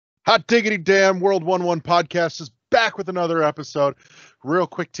Hot diggity damn World 1-1 podcast is back with another episode. Real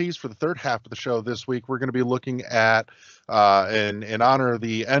quick tease for the third half of the show this week. We're going to be looking at, in honor of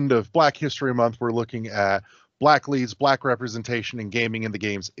the end of Black History Month, we're looking at Black leads, Black representation in gaming in the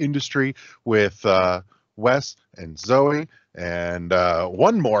games industry with Wes and Zoe, and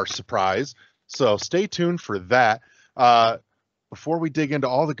one more surprise. So stay tuned for that. Before we dig into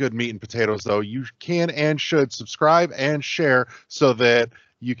all the good meat and potatoes, though, you can and should subscribe and share so that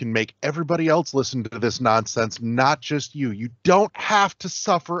you can make everybody else listen to this nonsense, not just you. You don't have to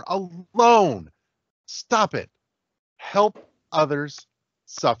suffer alone. Stop it. Help others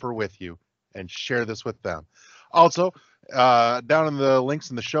suffer with you and share this with them. Also, down in the links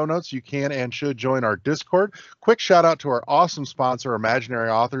in the show notes, you can and should join our Discord. Quick shout out to our awesome sponsor,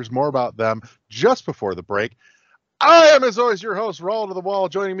 Imaginary Authors. More about them just before the break. I am, as always, your host, Roll to the Wall.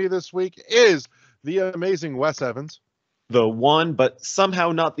 Joining me this week is the amazing Wes Evans. The one, but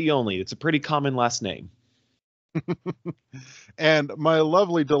somehow not the only. It's a pretty common last name. And my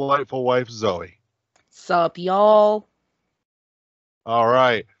lovely, delightful wife, Zoe. Sup, y'all? All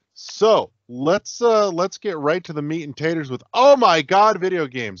right. So let's get right to the meat and taters with, oh my God, video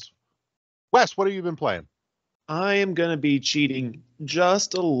games. Wes, what have you been playing? I am going to be cheating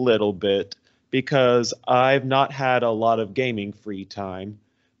just a little bit because I've not had a lot of gaming free time.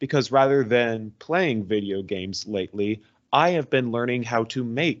 Because rather than playing video games lately, I have been learning how to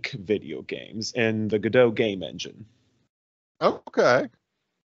make video games in the Godot game engine. Okay.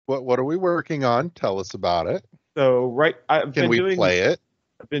 What are we working on? Tell us about it. So, Can we play it?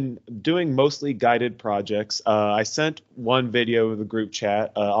 I've been doing mostly guided projects. I sent one video in the group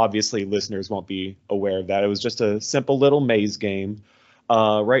chat. Obviously, listeners won't be aware of that. It was just a simple little maze game.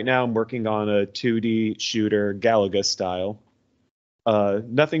 Right now, I'm working on a 2D shooter, Galaga style.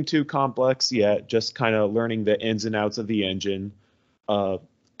 Nothing too complex yet, just kind of learning the ins and outs of the engine.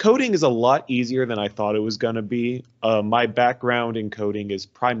 Coding is a lot easier than I thought it was going to be. My background in coding is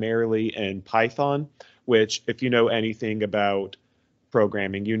primarily in Python, which, if you know anything about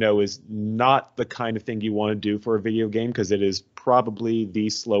programming, you know is not the kind of thing you want to do for a video game because it is probably the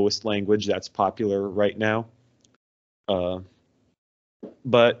slowest language that's popular right now.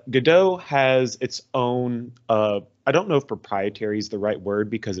 But Godot has its own, I don't know if proprietary is the right word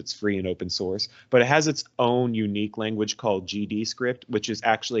because it's free and open source, but it has its own unique language called GDScript, which is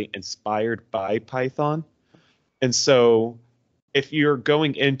actually inspired by Python. And so if you're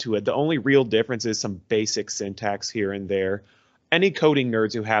going into it, the only real difference is some basic syntax here and there. Any coding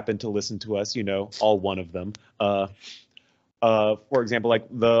nerds who happen to listen to us, you know, all one of them. For example, like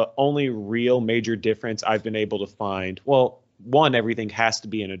the only real major difference I've been able to find, well, one, everything has to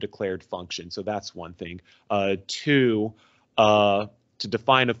be in a declared function, so that's one thing. Two, to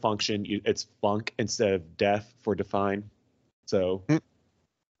define a function, it's func instead of def for define. So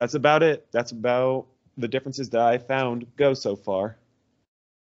that's about it. That's about the differences that I found go so far.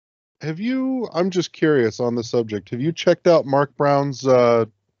 I'm just curious on the subject. Have you checked out Mark Brown's,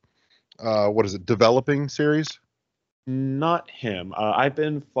 developing series? Not him. I've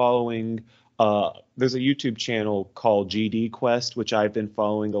been following... there's a YouTube channel called GD Quest, which I've been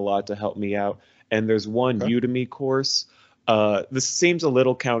following a lot to help me out. And there's one Udemy course. This seems a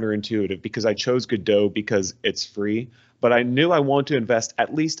little counterintuitive because I chose Godot because it's free, but I knew I wanted to invest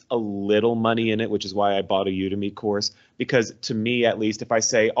at least a little money in it, which is why I bought a Udemy course. Because to me, at least, if I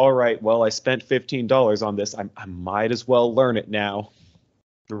say, all right, well, I spent $15 on this, I might as well learn it now.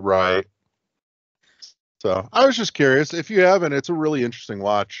 Right. So I was just curious. If you haven't, it's a really interesting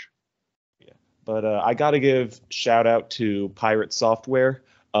watch. But I got to give shout out to Pirate Software.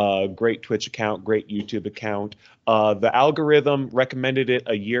 Great Twitch account, great YouTube account. The algorithm recommended it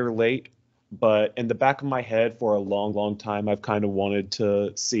a year late, but in the back of my head for a long, long time, I've kind of wanted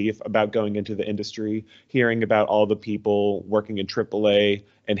to see about going into the industry. Hearing about all the people working in AAA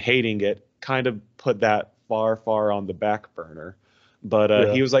and hating it kind of put that far, far on the back burner.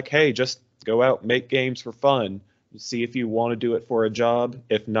 But he was like, hey, just go out, make games for fun. See if you want to do it for a job.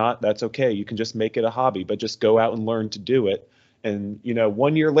 If not, that's okay. You can just make it a hobby, but just go out and learn to do it. And,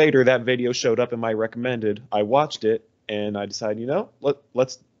 1 year later, that video showed up in my recommended. I watched it and I decided,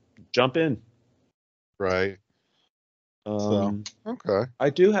 let's jump in. Right. Okay. I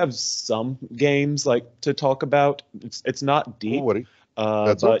do have some games to talk about. It's not deep.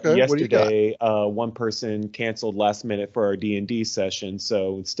 That's but okay. Yesterday, one person canceled last minute for our D&D session.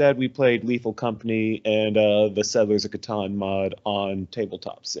 So instead, we played Lethal Company and the Settlers of Catan mod on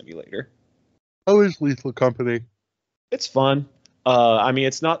Tabletop Simulator. How is Lethal Company? It's fun.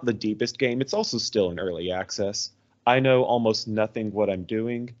 It's not the deepest game. It's also still in early access. I know almost nothing what I'm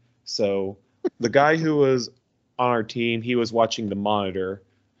doing. So the guy who was on our team, he was watching the monitor.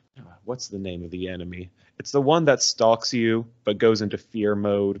 What's the name of the enemy? It's the one that stalks you, but goes into fear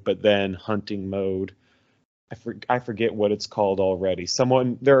mode, but then hunting mode. I forget what it's called already.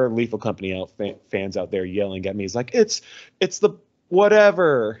 There are Lethal Company fans out there yelling at me. It's like, it's the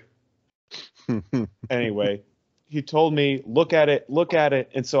whatever. Anyway, he told me, look at it.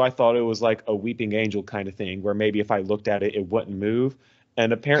 And so I thought it was like a weeping angel kind of thing, where maybe if I looked at it, it wouldn't move.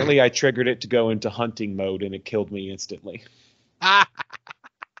 And apparently I triggered it to go into hunting mode, and it killed me instantly.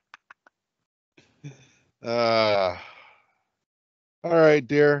 All right,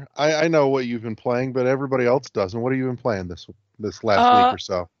 dear. I know what you've been playing, but everybody else doesn't. What have you been playing this last week or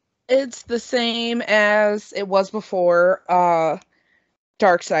so? It's the same as it was before,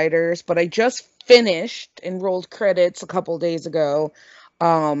 Darksiders, but I just finished and rolled credits a couple days ago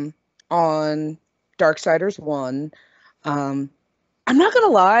on Darksiders 1. I'm not gonna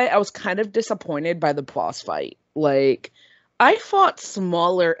lie, I was kind of disappointed by the boss fight. Like, I fought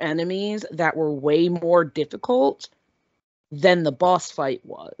smaller enemies that were way more difficult than the boss fight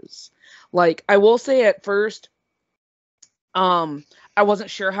was. Like, I will say at first, I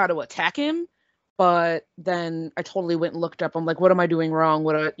wasn't sure how to attack him, but then I totally went and looked up. I'm like, what am I doing wrong?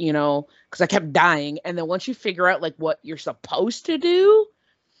 Because I kept dying. And then once you figure out like what you're supposed to do,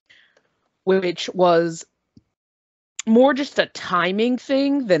 which was more just a timing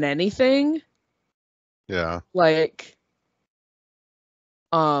thing than anything. Yeah. Like,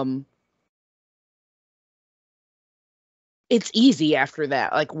 it's easy after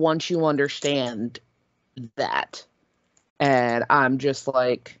that. Like, once you understand that. And I'm just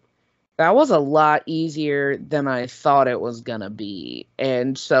like, that was a lot easier than I thought it was gonna be.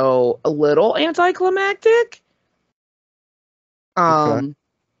 And so a little anticlimactic. Okay.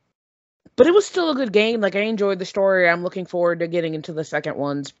 But it was still a good game. Like, I enjoyed the story. I'm looking forward to getting into the second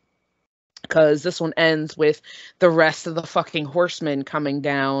ones, because this one ends with the rest of the fucking horsemen coming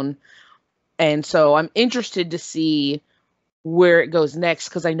down. And so I'm interested to see where it goes next,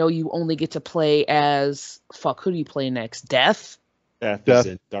 because I know you only get to play as... Fuck, who do you play next? Death? Death is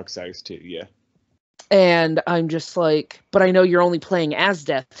in Darksiders 2, yeah. And I'm just like... But I know you're only playing as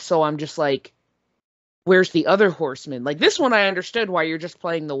Death, so I'm just like... Where's the other horseman? Like, this one I understood why you're just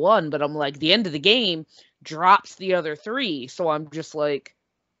playing the one, but I'm like, the end of the game drops the other three, so I'm just like...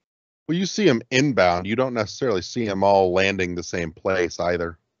 Well, you see them inbound. You don't necessarily see them all landing the same place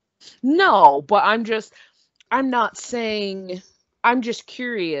either. No, but I'm not saying... I'm just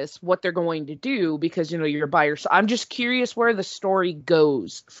curious what they're going to do, because, you're by yourself. I'm just curious where the story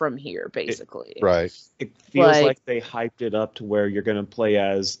goes from here, basically. Right. It feels like they hyped it up to where you're going to play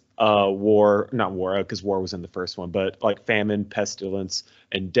as not war, because war was in the first one, but like famine, pestilence,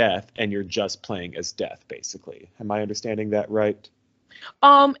 and death, and you're just playing as death, basically. Am I understanding that right?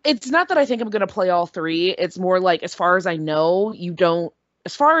 It's not that I think I'm going to play all three. It's more like, as far as I know, you don't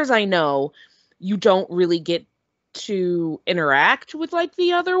really get to interact with like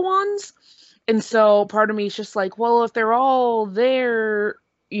the other ones. And so part of me is just like, well, if they're all there,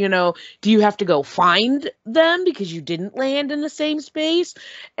 do you have to go find them because you didn't land in the same space?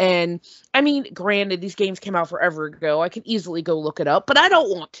 And I mean, granted, these games came out forever ago. I could easily go look it up, but I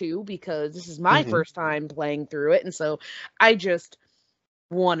don't want to, because this is my first time playing through it. And so I just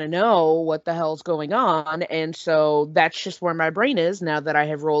want to know what the hell's going on. And so that's just where my brain is now that I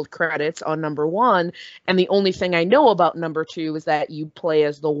have rolled credits on number 1. And the only thing I know about number 2 is that you play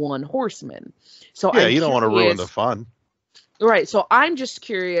as the one horseman. So yeah, you don't want to ruin the fun. Right. So I'm just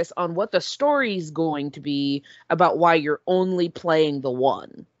curious on what the story's going to be about why you're only playing the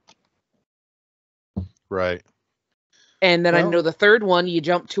one. Right. And then I know the third one, you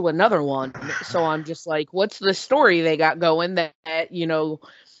jump to another one. So I'm just like, what's the story they got going that,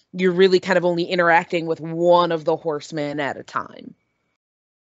 you're really kind of only interacting with one of the horsemen at a time?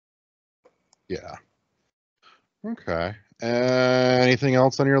 Yeah. Okay. Anything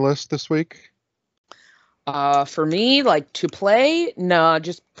else on your list this week? For me, like, to play, no,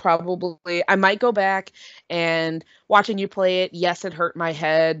 just probably, I might go back, and watching you play it, yes, it hurt my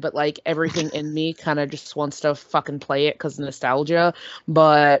head, but like everything in me kind of just wants to fucking play it because nostalgia.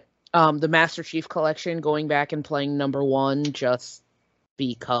 But the Master Chief Collection, going back and playing number 1 just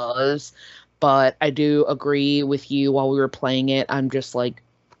because. But I do agree with you, while we were playing it, I'm just like,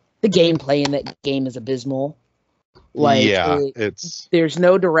 the gameplay in that game is abysmal. Like, yeah, there's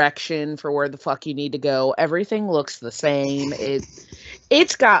no direction for where the fuck you need to go. Everything looks the same.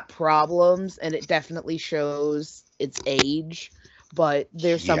 It's got problems, and it definitely shows its age, but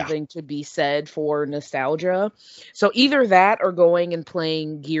there's something to be said for nostalgia. So either that or going and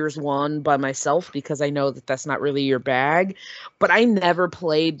playing Gears 1 by myself, because I know that that's not really your bag. But I never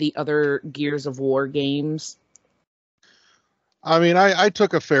played the other Gears of War games. I mean, I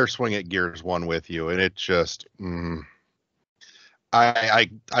took a fair swing at Gears 1 with you, and it just, I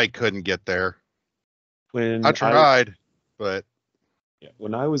couldn't get there. I tried, but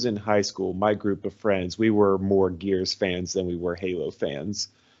when I was in high school, my group of friends, we were more Gears fans than we were Halo fans.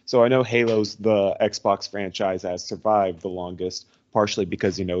 So I know Halo's the Xbox franchise has survived the longest, partially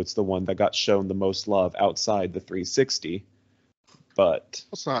because, it's the one that got shown the most love outside the 360. But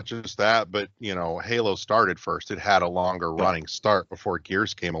it's not just that, but Halo started first. It had a longer running start before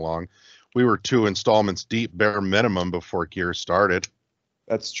Gears came along. We were 2 installments deep, bare minimum, before Gears started.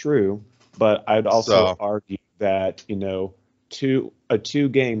 That's true, but I'd also argue that a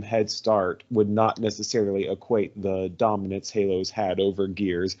 2-game head start would not necessarily equate the dominance Halo's had over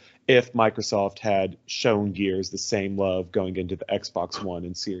Gears if Microsoft had shown Gears the same love going into the Xbox One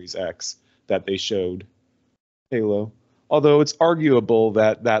and Series X that they showed Halo. Although it's arguable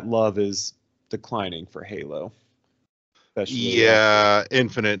that that love is declining for Halo. Yeah,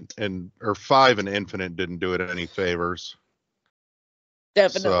 Infinite or 5 and Infinite didn't do it any favors.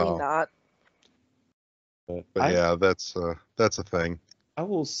 Definitely not. But yeah, that's a thing. I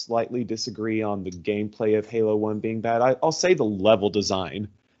will slightly disagree on the gameplay of Halo 1 being bad. I'll say the level design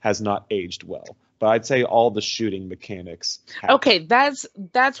has not aged well, but I'd say all the shooting mechanics have. Okay, that's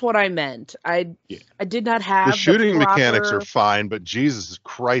what I meant. I did not have the shooting mechanics are fine, but Jesus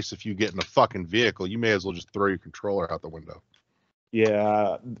Christ, if you get in a fucking vehicle, you may as well just throw your controller out the window.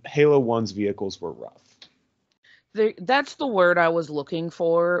 Yeah, Halo 1's vehicles were rough. That's the word I was looking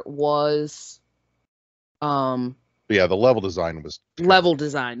for, was yeah, the level design was level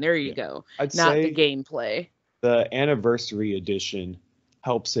design. There you go. Not the gameplay. The Anniversary Edition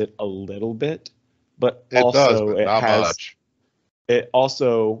helps it a little bit, but it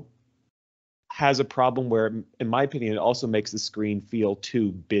also has a problem where, in my opinion, it also makes the screen feel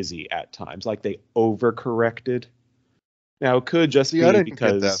too busy at times, like they overcorrected. Now, it could just be I didn't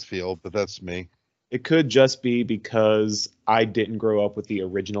because get that feel, but that's me. It could just be because I didn't grow up with the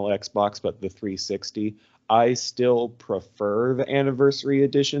original Xbox, but the 360. I still prefer the Anniversary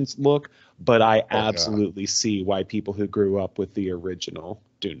Edition's look, but I absolutely see why people who grew up with the original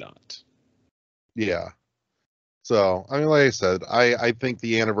do not. Yeah. So, I mean, like I said, I think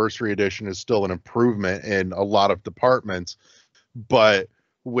the Anniversary Edition is still an improvement in a lot of departments, but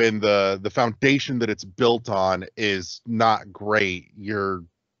when the foundation that it's built on is not great, you're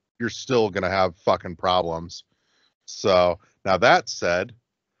still going to have fucking problems. So, now that said,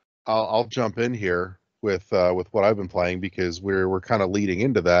 I'll jump in here with what I've been playing, because we're kind of leading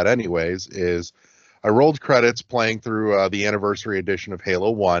into that anyways. Is I rolled credits playing through the Anniversary Edition of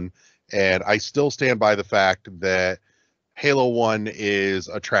Halo 1, and I still stand by the fact that Halo 1 is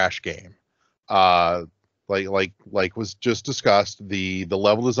a trash game. Like was just discussed, the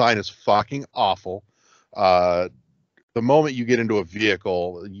level design is fucking awful. The moment you get into a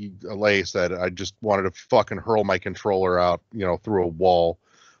vehicle, like I said, I just wanted to fucking hurl my controller out, through a wall.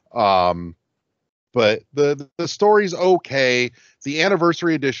 But the story's okay. The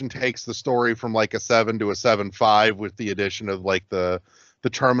Anniversary Edition takes the story from like a 7 to a 7.5 with the addition of like the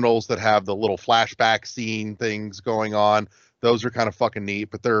terminals that have the little flashback scene things going on. Those are kind of fucking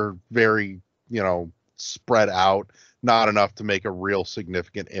neat, but they're very, spread out, not enough to make a real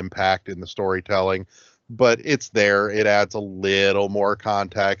significant impact in the storytelling. But it's there. It adds a little more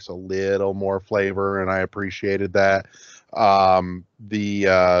context, a little more flavor, and I appreciated that.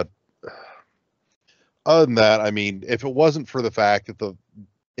 Other than that, I mean, if it wasn't for the fact that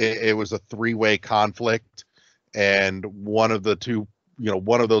it was a 3-way conflict, and one of the two,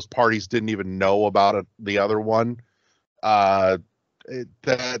 one of those parties didn't even know about the other one, that's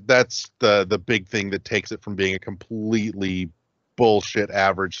the big thing that takes it from being a completely bullshit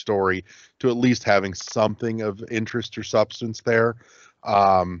average story to at least having something of interest or substance there.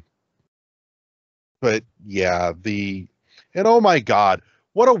 But yeah, and oh my God,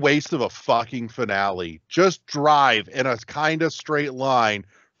 what a waste of a fucking finale. Just drive in a kind of straight line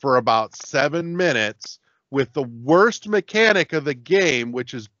for about 7 minutes with the worst mechanic of the game,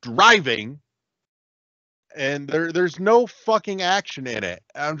 which is driving, and there's no fucking action in it.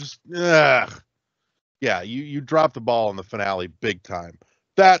 I'm just, ugh. Yeah, you dropped the ball in the finale big time.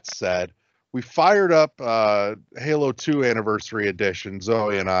 That said, we fired up Halo 2 Anniversary Edition,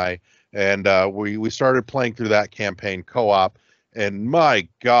 Zoe and I, and we started playing through that campaign co-op. And my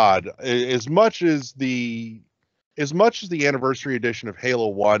God, as much as the Anniversary Edition of Halo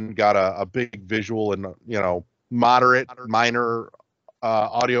 1 got a big visual and minor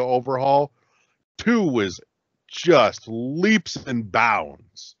audio overhaul, 2 was just leaps and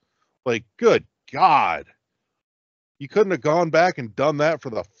bounds. Like, good God, you couldn't have gone back and done that for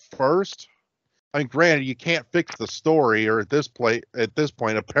the first? I mean, granted, you can't fix the story, or at this point,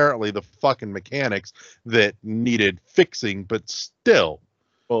 apparently the fucking mechanics that needed fixing, but still,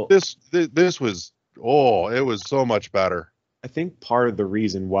 Well, this was, oh, it was so much better. I think part of the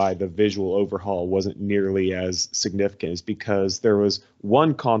reason why the visual overhaul wasn't nearly as significant is because there was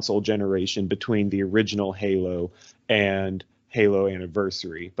one console generation between the original Halo and Halo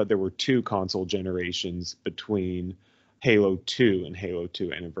Anniversary, but there were two console generations between Halo 2 and Halo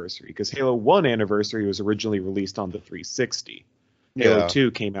 2 Anniversary, because Halo 1 Anniversary was originally released on the 360. Halo Yeah.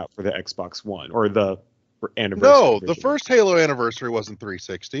 2 came out for the Xbox One, or the Anniversary. No, the original. first Halo Anniversary wasn't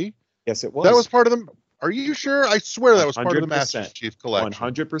 360. Yes, it was. That was part of the. Are you sure? I swear that was part of the 100%. Master Chief Collection.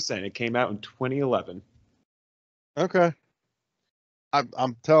 100%. It came out in 2011. Okay.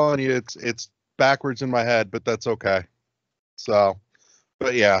 I'm telling you, it's backwards in my head, but that's okay. So,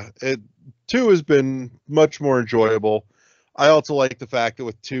 but yeah, 2 has been much more enjoyable. I also like the fact that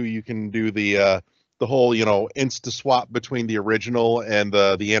with 2 you can do the whole, insta swap between the original and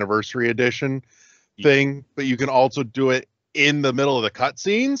the anniversary edition thing, but you can also do it in the middle of the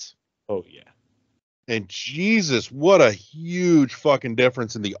cutscenes. Oh yeah. And Jesus, what a huge fucking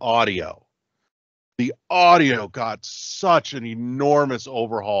difference in the audio. The audio got such an enormous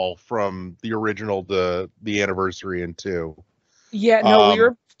overhaul from the original to the anniversary in 2. Yeah, no, we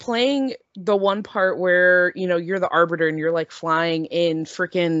were playing the one part where, you're the Arbiter and you're like flying in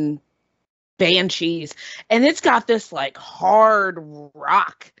freaking Banshees, and it's got this like hard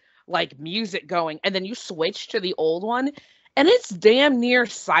rock like music going, and then you switch to the old one and it's damn near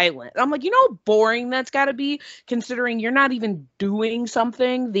silent. I'm like, how boring that's got to be, considering you're not even doing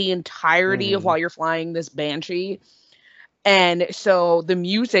something the entirety of while you're flying this Banshee. And so the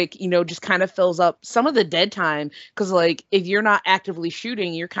music, just kind of fills up some of the dead time, because like if you're not actively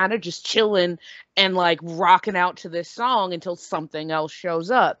shooting, you're kind of just chilling and like rocking out to this song until something else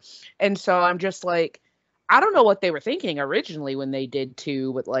shows up. And so I'm just like, I don't know what they were thinking originally when they did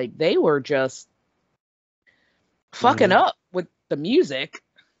 2, but like they were just fucking up with the music.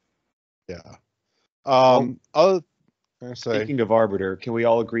 Yeah. Speaking of Arbiter, can we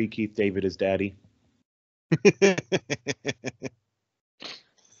all agree Keith David is daddy?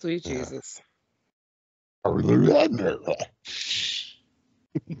 Sweet Jesus.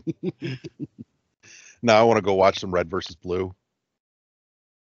 Now I want to go watch some Red versus Blue.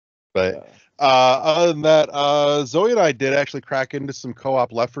 But other than that, Zoe and I did actually crack into some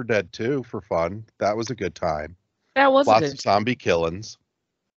co-op Left 4 Dead 2 for fun. That was a good time. That was lots a good of zombie killings.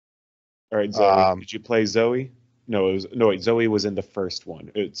 All right, Zoe. Did you play Zoe? No, wait, Zoe was in the first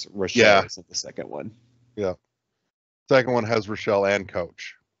one. It's Rochelle is in the second one. Yeah. Second one has Rochelle and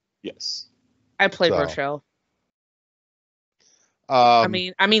Coach. Yes. I played Rochelle. I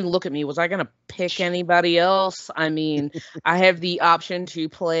mean, look at me. Was I going to pick anybody else? I mean, I have the option to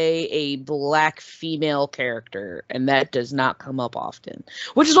play a black female character, and that does not come up often,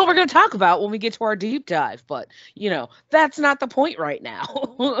 which is what we're going to talk about when we get to our deep dive. But, that's not the point right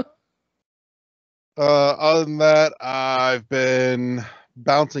now. Other than that, I've been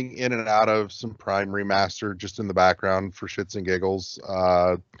bouncing in and out of some Prime Remaster just in the background for shits and giggles.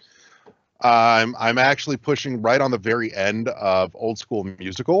 I'm actually pushing right on the very end of Old School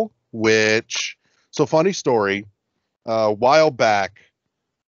Musical, which, so funny story, a while back,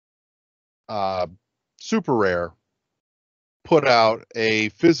 Super Rare put out a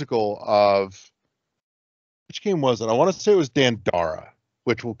physical of, which game was it? I want to say it was Dandara,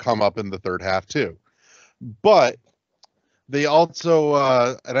 which will come up in the third half too. But they also,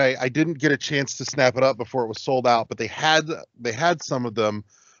 and I didn't get a chance to snap it up before it was sold out, but they had some of them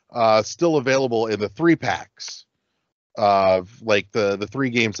still available in the 3-packs of like the 3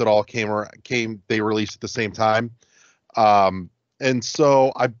 games that all came they released at the same time. And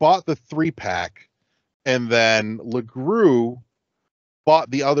so I bought the 3-pack, and then LeGroux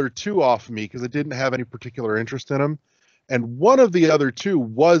bought the other 2 off me because I didn't have any particular interest in them. And one of the other 2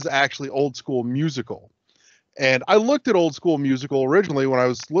 was actually Old School Musical. And I looked at Old School Musical originally when I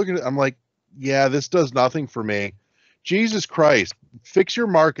was looking at it. I'm like, yeah, this does nothing for me. Jesus Christ, fix your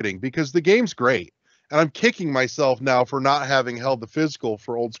marketing, because the game's great. And I'm kicking myself now for not having held the physical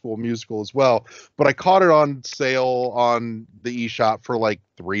for Old School Musical as well. But I caught it on sale on the eShop for like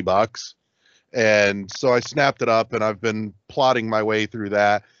 $3. And so I snapped it up, and I've been plotting my way through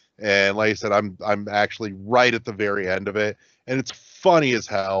that. And like I said, I'm actually right at the very end of it. And it's funny as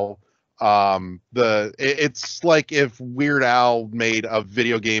hell. It's like if Weird Al made a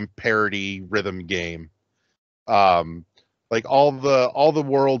video game parody rhythm game. Like all the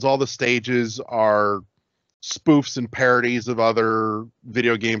worlds, all the stages are spoofs and parodies of other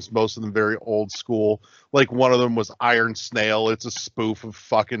video games, most of them very old school. Like one of them was Iron Snail. It's a spoof of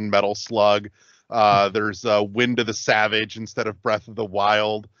fucking Metal Slug. There's Wind of the Savage instead of Breath of the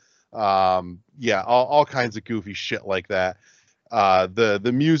Wild. Yeah, all kinds of goofy shit like that.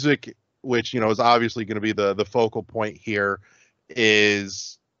 The music, which is obviously going to be the focal point here,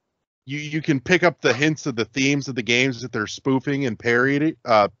 is you can pick up the hints of the themes of the games that they're spoofing and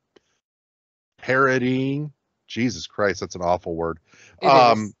parodying. Jesus Christ, that's an awful word.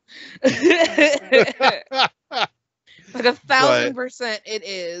 It is. Like 1,000% it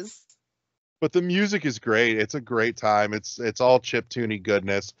is. But the music is great. It's a great time. It's all chiptune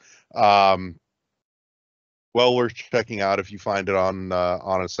goodness. Well worth checking out if you find it on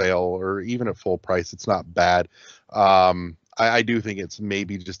a sale or even at full price. It's not bad. I do think it's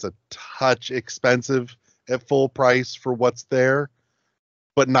maybe just a touch expensive at full price for what's there,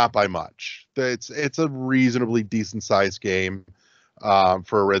 but not by much. It's a reasonably decent sized game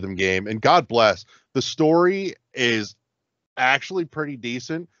for a rhythm game. And God bless, the story is actually pretty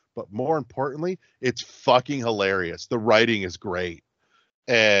decent, but more importantly, it's fucking hilarious. The writing is great.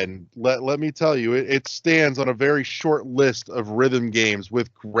 And let me tell you, it stands on a very short list of rhythm games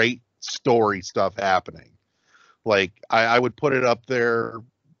with great story stuff happening. Like, I would put it up there,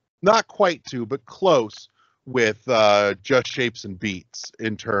 not quite to, but close with Just Shapes and Beats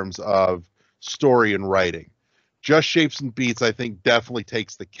in terms of story and writing. Just Shapes and Beats, I think, definitely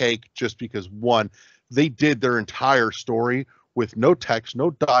takes the cake just because, one, they did their entire story with no text,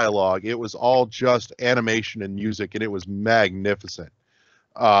 no dialogue. It was all just animation and music, and it was magnificent.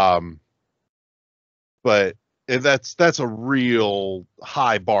 But that's a real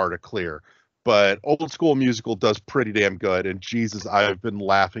high bar to clear. But Old School Musical does pretty damn good, and Jesus, I've been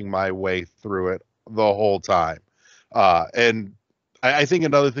laughing my way through it the whole time. And I think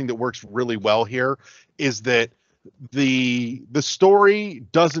another thing that works really well here is that the story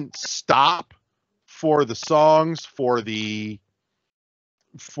doesn't stop for the songs, for the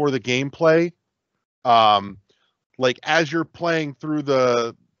gameplay. Like, as you're playing through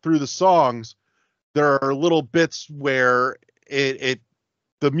the songs, there are little bits where the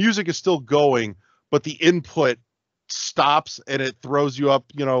music is still going, but the input stops and it throws you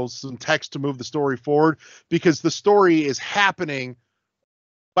up, some text to move the story forward, because the story is happening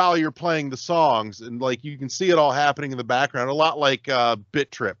while you're playing the songs, and like you can see it all happening in the background, a lot like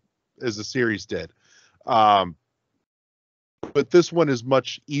Bit Trip as the series did. But this one is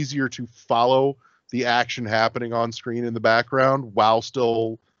much easier to follow the action happening on screen in the background while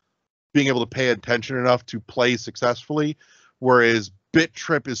still being able to pay attention enough to play successfully. Whereas Bit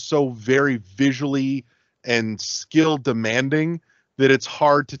Trip is so very visually and skill demanding that it's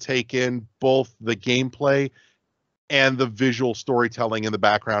hard to take in both the gameplay and the visual storytelling in the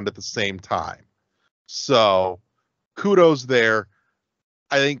background at the same time. So kudos there.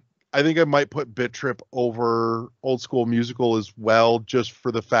 I think I might put Bit Trip over Old School Musical as well, just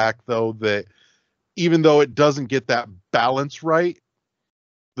for the fact, though, that even though it doesn't get that balance right,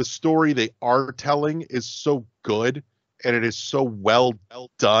 the story they are telling is so good and it is so well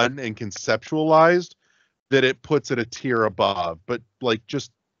done and conceptualized that it puts it a tier above, but like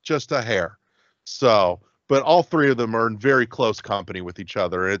just a hair. So, but all three of them are in very close company with each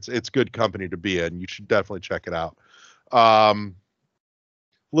other. It's good company to be in. You should definitely check it out. A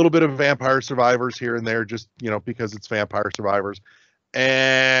little bit of Vampire Survivors here and there, just because it's Vampire Survivors.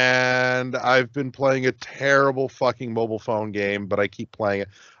 And I've been playing a terrible fucking mobile phone game, but I keep playing it.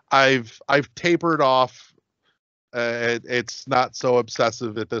 I've tapered off. It's not so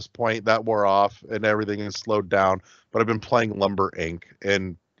obsessive at this point. That wore off and everything is slowed down. But I've been playing Lumber Inc.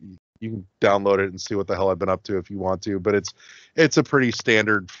 and you can download it and see what the hell I've been up to if you want to. But it's a pretty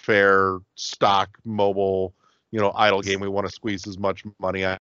standard, fair, stock mobile, idle game. We want to squeeze as much money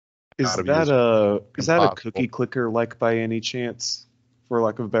out. Is that a cookie clicker like by any chance? For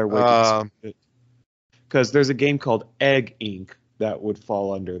lack of a better way to describe it. Because there's a game called Egg Inc. that would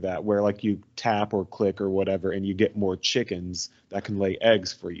fall under that, where like you tap or click or whatever, and you get more chickens that can lay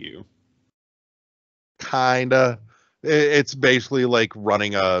eggs for you. Kinda. It's basically like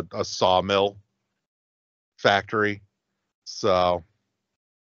running a sawmill factory. So,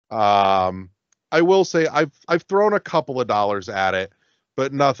 I will say I've thrown a couple of dollars at it,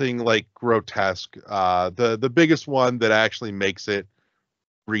 but nothing like grotesque. The biggest one that actually makes it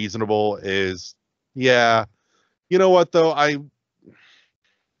reasonable is, yeah, you know what though, as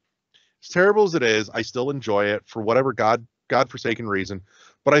terrible as it is, I still enjoy it for whatever godforsaken reason,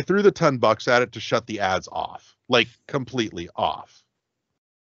 but I threw the $10 at it to shut the ads off, like completely off.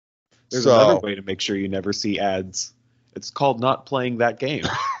 There's another way to make sure you never see ads. It's called not playing that game.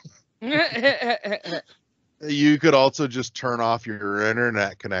 You could also just turn off your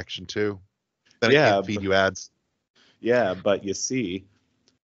internet connection too. Then it can't feed you ads. Yeah, but you see,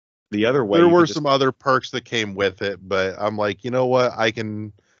 The other way There you were could just some other perks that came with it, but I'm like, you know what? I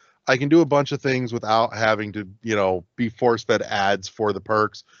can do a bunch of things without having to, be force-fed ads for the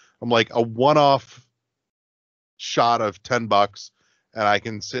perks. I'm like a one-off shot of $10, and I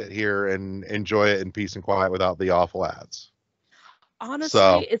can sit here and enjoy it in peace and quiet without the awful ads. Honestly,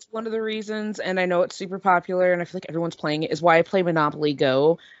 So, it's one of the reasons, and I know it's super popular, and I feel like everyone's playing it, is why I play Monopoly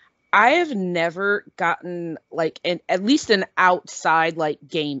Go. I have never gotten like at least an outside like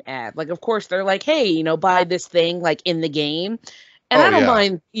game ad. Like, of course, they're like, "Hey, buy this thing like in the game," and oh I don't yeah,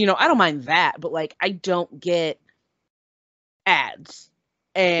 mind, I don't mind that, but like, I don't get ads,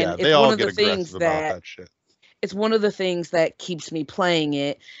 and yeah, they all get aggressive about that shit. it's one of the things that keeps me playing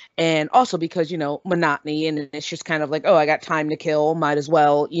it, and also because monotony, and it's just kind of like, oh, I got time to kill, might as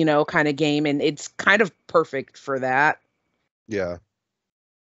well, kind of game, and it's kind of perfect for that. Yeah.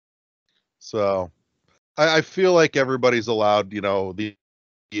 So, I feel like everybody's allowed, the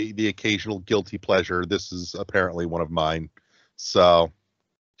occasional guilty pleasure. This is apparently one of mine. So,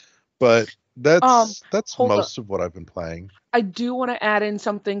 but Um, that's hold up. most of what I've been playing. I do want to add in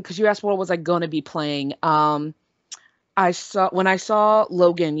something because you asked what was I going to be playing. I saw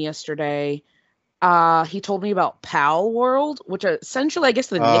Logan yesterday. He told me about Pal World, which essentially, I guess,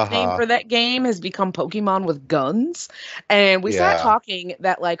 the nickname Uh-huh. for that game has become Pokemon with guns. And we sat Yeah. talking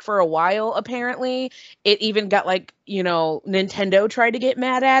that, like, for a while, apparently, it even got like, Nintendo tried to get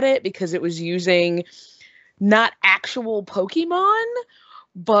mad at it because it was using not actual Pokemon,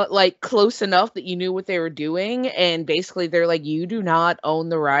 but like close enough that you knew what they were doing. And basically, they're like, you do not own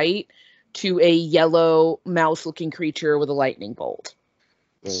the right to a yellow mouse looking creature with a lightning bolt.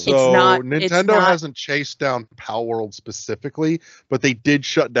 It's So not, it's Nintendo not, hasn't chased down Pal World specifically, but they did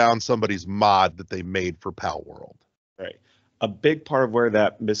shut down somebody's mod that they made for Pal World. right. A big part of where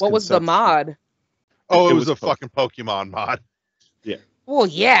that what was the misconception mod? Oh, it was was a fucking Pokemon mod. yeah. Well,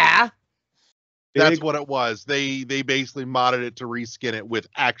 yeah. That's Big what it was. They basically modded it to reskin it with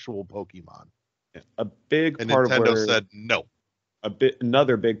actual Pokemon. a big And part of Nintendo where said no.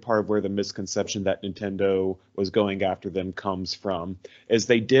 another big part of where the misconception that Nintendo was going after them comes from is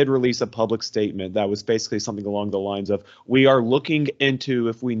they did release a public statement that was basically something along the lines of, we are looking into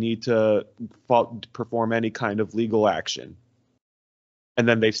if we need to perform any kind of legal action. And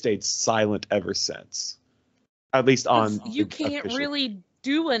then they've stayed silent ever since. At least on You can't official. really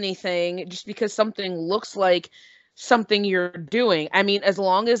do anything just because something looks like something you're doing. I mean, as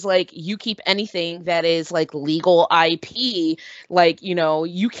long as like you keep anything that is like legal IP, like,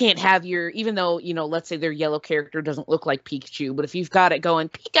 you can't have even though, let's say their yellow character doesn't look like Pikachu, but if you've got it going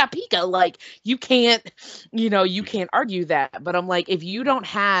Pika Pika, like you can't, you can't argue that. But I'm like, if you don't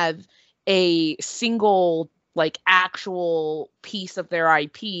have a single like actual piece of their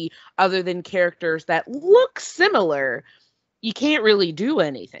IP other than characters that look similar, you can't really do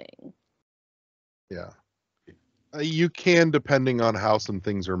anything. Yeah. You can, depending on how some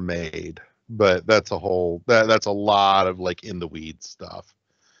things are made, but that's a lot of like in the weeds stuff.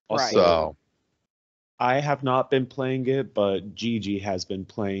 Right. So I have not been playing it, but Gigi has been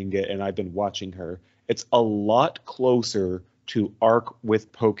playing it, and I've been watching her. It's a lot closer to Arc with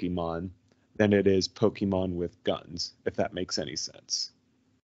Pokemon than it is Pokemon with guns, if that makes any sense.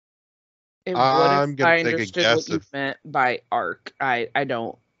 It would I'm if gonna I take a understood guess what you if meant by arc. I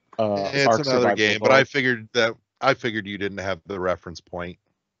don't. it's Arc another Survival game, but Evolved. I figured you didn't have the reference point.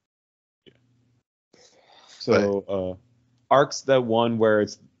 So Arc's the one where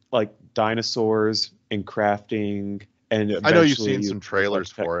it's like dinosaurs and crafting, and I know you've eventually seen some trailers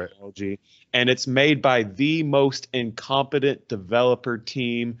for it. technology. And it's made by the most incompetent developer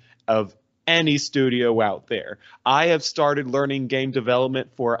team of any studio out there. I have started learning game development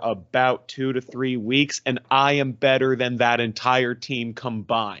for about 2 to 3 weeks, and I am better than that entire team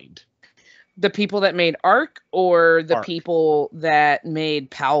combined. The people that made Arc or the Arc. people that made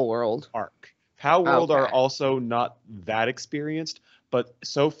Pal World? Arc. Pal World are Okay. also not that experienced, but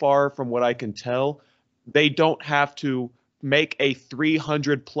so far from what I can tell, they don't have to make a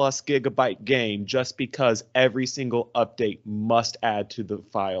 300 plus gigabyte game just because every single update must add to the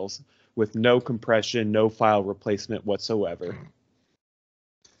files with no compression, no file replacement whatsoever.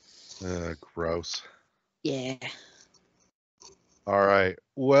 Gross. Yeah. All right.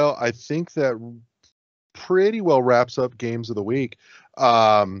 Well, I think that pretty well wraps up games of the week.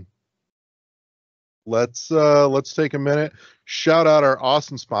 Let's take a minute. Shout out our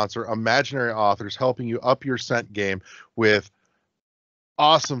awesome sponsor, Imaginary Authors, helping you up your scent game with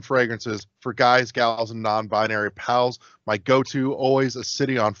awesome fragrances for guys, gals, and non-binary pals. My go-to, always A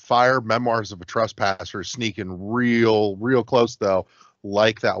City on Fire, Memoirs of a Trespasser, sneaking real close though.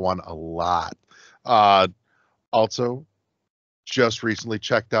 Like that one a lot. Also, just recently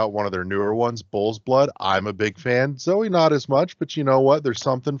checked out one of their newer ones, Bull's Blood. I'm a big fan. Zoe, not as much, but you know what? There's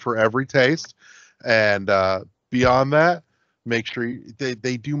something for every taste. And beyond that, make sure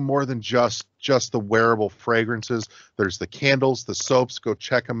they do more than just the wearable fragrances. There's the candles, the soaps. Go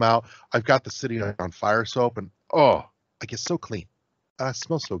check them out. I've got the City on Fire soap, and I get so clean. It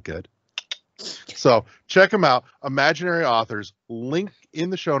smells so good. So check them out. Imaginary Authors, link in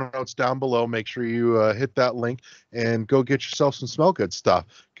the show notes down below. Make sure you hit that link and go get yourself some smell good stuff,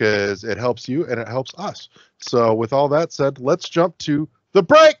 because it helps you and it helps us. So with all that said, let's jump to the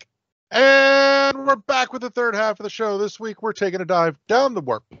break. And we're back with the third half of the show. This week we're taking a dive down the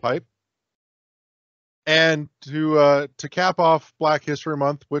warp pipe. And to cap off Black History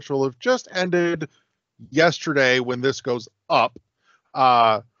Month, which will have just ended yesterday when this goes up,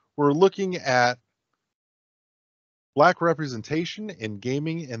 we're looking at Black representation in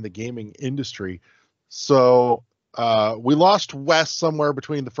gaming and the gaming industry. So we lost Wes somewhere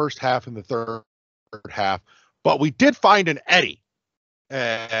between the first half and the third half, but we did find an Eddie.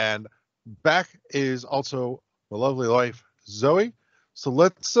 And back is also my lovely wife, Zoe. So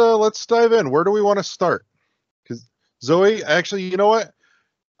let's dive in. Where do we want to start? Because Zoe, actually, you know what?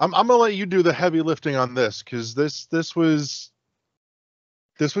 I'm gonna let you do the heavy lifting on this, because this was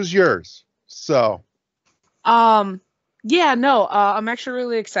yours. So I'm actually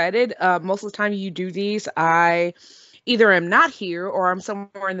really excited. Most of the time you do these, I either am not here or I'm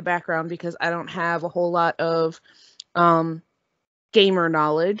somewhere in the background because I don't have a whole lot of gamer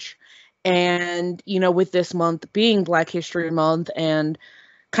knowledge. And, with this month being Black History Month and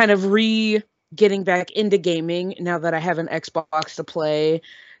kind of getting back into gaming now that I have an Xbox to play,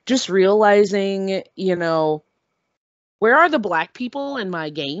 just realizing, where are the Black people in my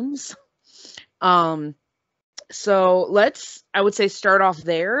games? So I would say, start off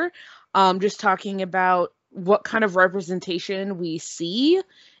there. Just talking about what kind of representation we see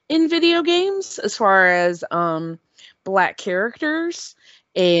in video games as far as Black characters,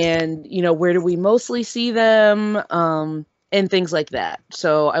 and where do we mostly see them, and things like that.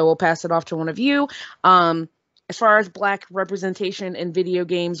 So I will pass it off to one of you. As far as Black representation in video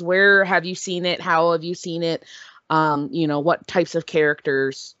games, where have you seen it? How have you seen it? What types of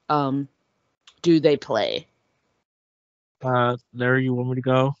characters do they play? Larry, you want me to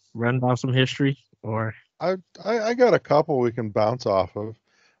go run down some history, or? I got a couple we can bounce off of.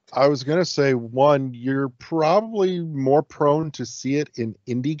 I was going to say, one, you're probably more prone to see it in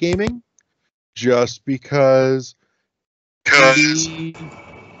indie gaming, just because indie...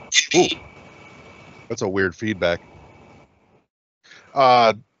 Ooh, that's a weird feedback.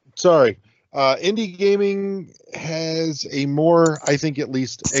 Sorry. Indie gaming has a more, I think at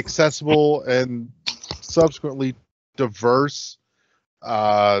least, accessible and subsequently diverse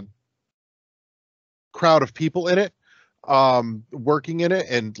crowd of people in it, working in it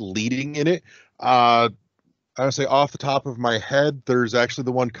and leading in it. I would say, off the top of my head, there's actually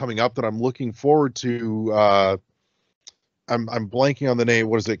the one coming up that I'm looking forward to. I'm blanking on the name.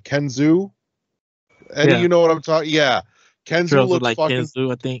 What is it? Kenzu? Eddie, you know what I'm talking? Yeah. Kenzu looks like fucking...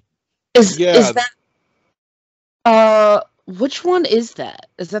 Kenzu, I think. Is that which one is that?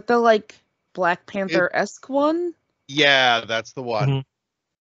 Is that the Black Panther-esque one? Yeah, that's the one.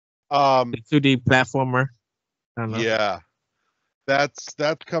 The 2D platformer. I don't know. Yeah. That's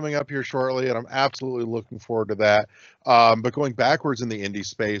coming up here shortly, and I'm absolutely looking forward to that. But going backwards in the indie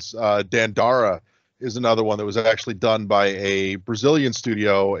space, Dandara is another one that was actually done by a Brazilian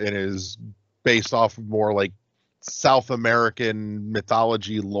studio and is based off of more like South American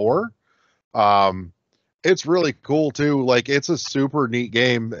mythology lore. It's really cool too. It's a super neat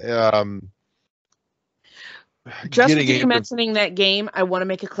game. Just with you mentioning that game, I want to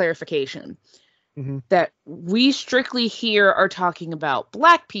make a clarification. Mm-hmm. That we strictly here are talking about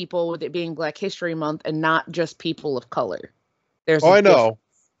Black people, with it being Black History Month, and not just people of color. I know.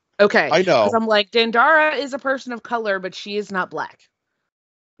 Okay. I know. Because I'm like, Dandara is a person of color, but she is not Black.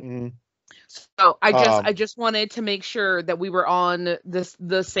 Mm-hmm. So I just wanted to make sure that we were on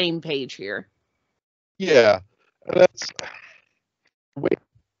the same page here. Yeah. That's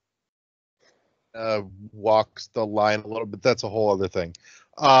walks the line a little bit. That's a whole other thing.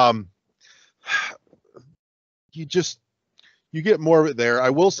 You get more of it there. I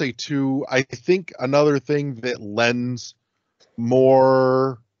will say too, I think another thing that lends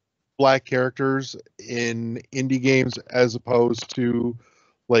more Black characters in indie games as opposed to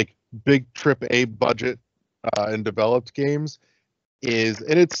big AAA budget and developed games is,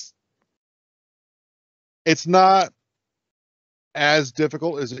 and it's not as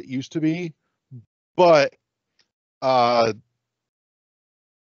difficult as it used to be, but the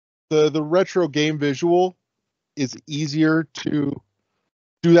retro game visual is easier to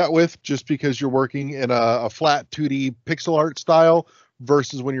do that with, just because you're working in a flat 2D pixel art style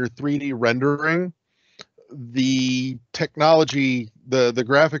versus when you're 3D rendering. The technology, the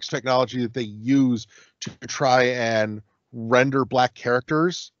graphics technology that they use to try and render black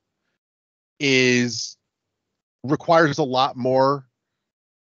characters requires a lot more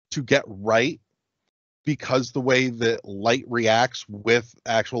to get right, because the way that light reacts with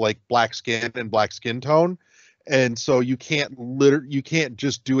actual like black skin and black skin tone. And so you can't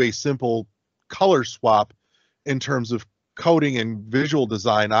just do a simple color swap in terms of coding and visual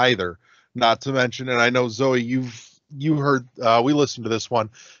design either. Not to mention, and I know Zoe, you heard, we listened to this one,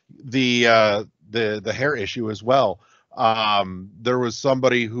 the hair issue as well. There was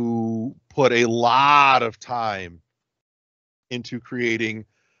somebody who put a lot of time into creating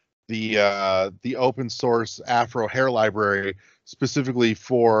the open source Afro hair library specifically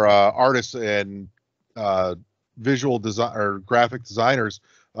for artists and visual design or graphic designers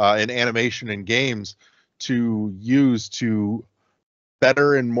in animation and games to use to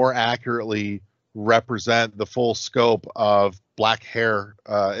better and more accurately represent the full scope of black hair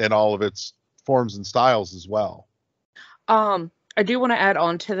in all of its forms and styles as well. I do want to add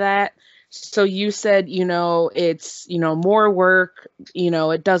on to that. So you said, it's, more work,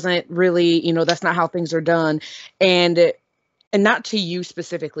 it doesn't really, that's not how things are done. And not to you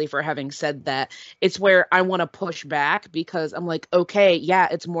specifically for having said that. It's where I want to push back, because I'm like, okay, yeah,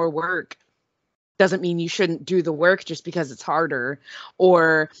 it's more work. Doesn't mean you shouldn't do the work just because it's harder.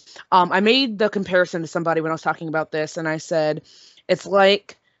 Or I made the comparison to somebody when I was talking about this, and I said, it's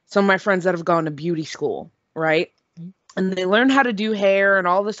like some of my friends that have gone to beauty school, right? And they learn how to do hair and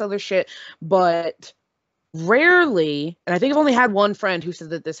all this other shit, but rarely, and I think I've only had one friend who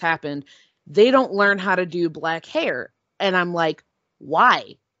said that this happened, they don't learn how to do black hair. And I'm like,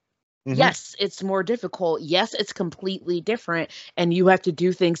 why? Mm-hmm. Yes, it's more difficult. Yes, it's completely different. And you have to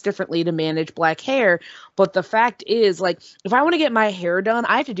do things differently to manage black hair. But the fact is, like, if I want to get my hair done,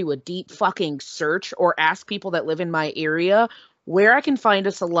 I have to do a deep fucking search or ask people that live in my area where I can find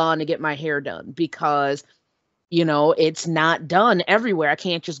a salon to get my hair done, because it's not done everywhere. I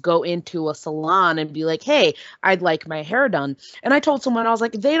can't just go into a salon and be like, hey, I'd like my hair done. And I told someone, I was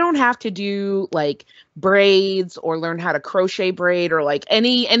like, they don't have to do like braids or learn how to crochet braid or like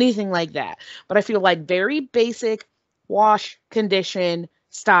anything like that. But I feel like very basic wash, condition,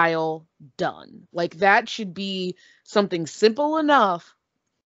 style, done. Like that should be something simple enough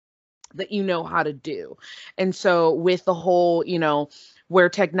that you know how to do. And so with the whole, where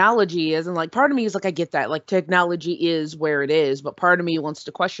technology is, and like part of me is like, I get that, like technology is where it is, but part of me wants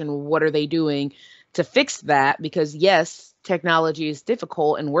to question, what are they doing to fix that? Because yes, technology is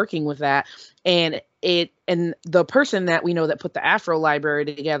difficult and working with that. And the person that we know that put the Afro library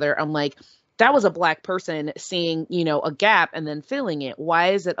together, I'm like, that was a Black person seeing, a gap and then filling it.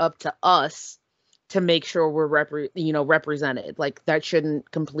 Why is it up to us to make sure we're represented? Like that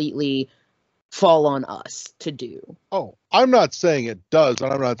shouldn't completely fall on us to do. Oh, I'm not saying it does,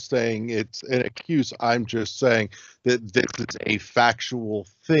 and I'm not saying it's an excuse. I'm just saying that this is a factual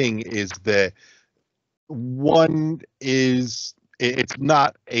thing, is that it's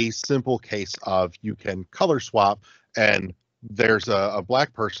not a simple case of you can color swap and there's a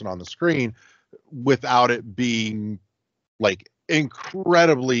Black person on the screen without it being like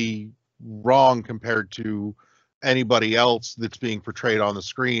incredibly wrong compared to anybody else that's being portrayed on the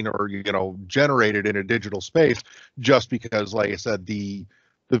screen or generated in a digital space, just because, like I said, the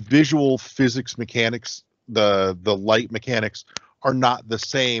visual physics mechanics, the light mechanics are not the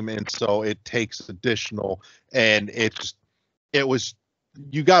same, and so it takes additional, and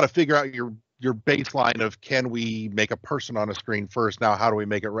you got to figure out your baseline of, can we make a person on a screen first? Now how do we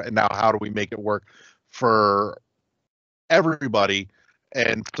make it now how do we make it work for everybody?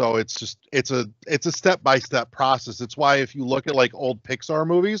 And so it's a step-by-step process. It's why if you look at like old Pixar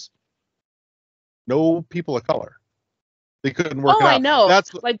movies, no people of color, they couldn't work it out. I know.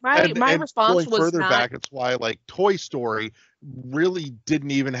 That's like my response was further back. It's why like Toy Story really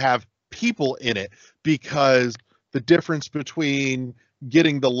didn't even have people in it, because the difference between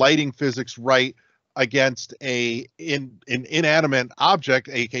getting the lighting physics right against an inanimate object,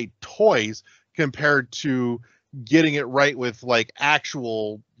 aka toys, compared to getting it right with like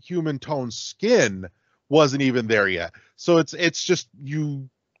actual human tone skin, wasn't even there yet. So it's just you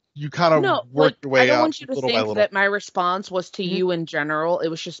kind of work your way out. I don't want you to think that my response was to you in general. It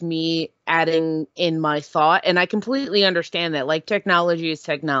was just me adding in my thought, and I completely understand that. Like technology is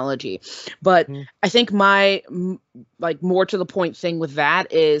technology, but I think my like more to the point thing with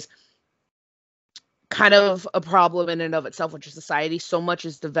that is kind of a problem in and of itself, which is society so much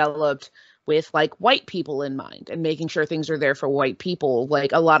is developed with like white people in mind and making sure things are there for white people.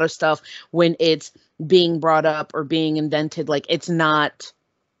 Like a lot of stuff when it's being brought up or being invented, like it's not,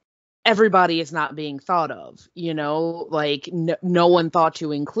 everybody is not being thought of, you know, like no one thought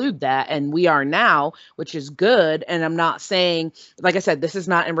to include that, and we are now, which is good. And I'm not saying, like I said, this is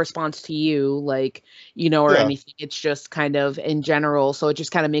not in response to you, like, you know, or anything. It's just kind of in general. So it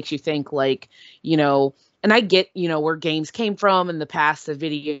just kind of makes you think, like, you know, and I get, you know, where games came from in the past of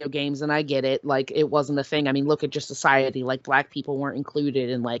video games, and I get it. Like, it wasn't a thing. I mean, look at just society, like Black people weren't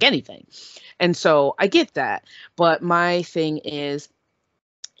included in like anything. And so I get that. But my thing is,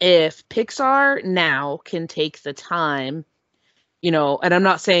 if Pixar now can take the time, you know, and I'm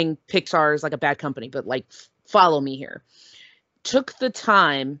not saying Pixar is like a bad company, but like, follow me here, took the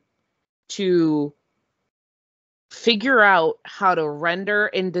time to figure out how to render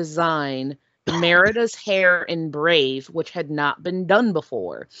and design Merida's hair in Brave, which had not been done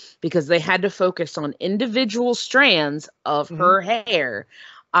before, because they had to focus on individual strands of her hair.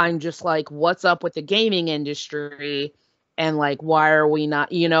 I'm just like, what's up with the gaming industry? And like, why are we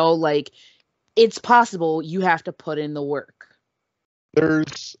not, you know, like, it's possible. You have to put in the work.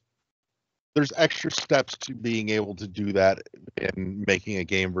 There's extra steps to being able to do that in making a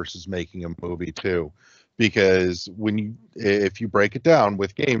game versus making a movie too, because if you break it down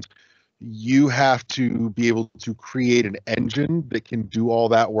with games, you have to be able to create an engine that can do all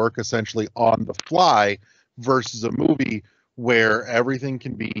that work essentially on the fly, versus a movie where everything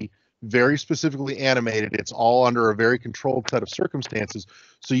can be very specifically animated. It's all under a very controlled set of circumstances.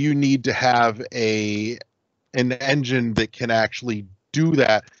 So you need to have an engine that can actually do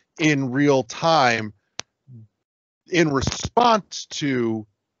that in real time in response to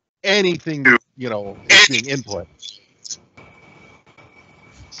anything, you know, is being input.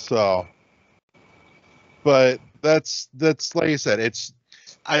 So, but that's like I said,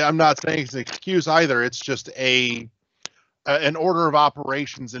 I'm not saying it's an excuse either. It's just an order of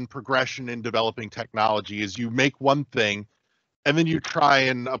operations and progression in developing technology. Is you make one thing and then you try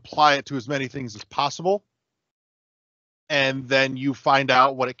and apply it to as many things as possible, and then you find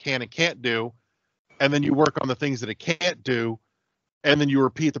out what it can and can't do, and then you work on the things that it can't do, and then you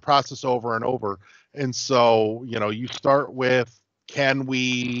repeat the process over and over. And so, you know, you start with, can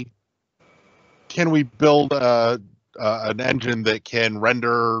we build an engine that can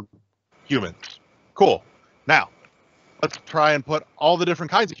render humans? Cool. Now let's try and put all the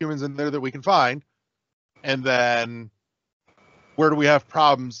different kinds of humans in there that we can find. And then where do we have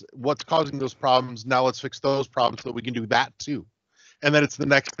problems? What's causing those problems? Now let's fix those problems so that we can do that too. And then it's the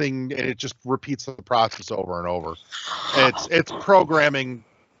next thing, and it just repeats the process over and over. It's programming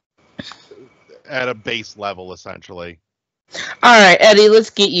at a base level, essentially. All right, Eddie, let's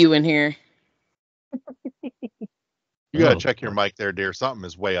get you in here. You gotta check your mic there, dear. Something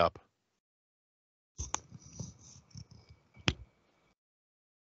is way up.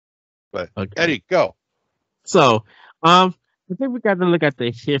 But okay. Eddie, go. So, I think we got to look at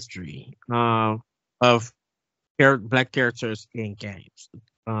the history of Black characters in games.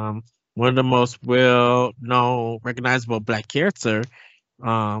 One of the most well-known, recognizable Black character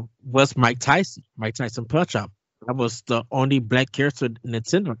was Mike Tyson Punch-Out. That was the only Black character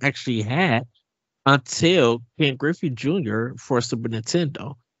Nintendo actually had until Ken Griffey Jr. for Super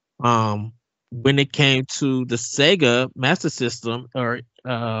Nintendo. When it came to the Sega Master System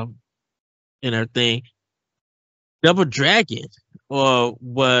and everything, Double Dragon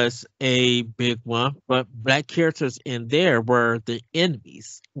was a big one, but Black characters in there were the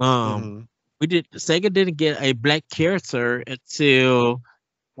enemies. Sega didn't get a Black character until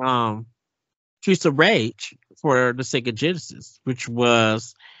Streets of Rage for the Sega Genesis, which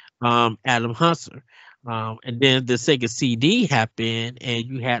was Adam Hunter. And then the Sega CD happened, and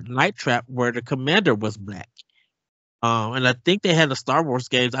you had Night Trap, where the commander was Black. And I think they had the Star Wars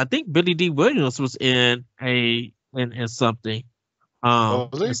games. I think Billy D. Williams was in something.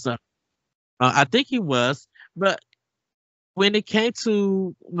 Was he? I think he was. But when it came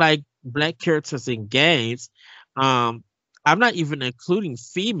to like Black characters in games, I'm not even including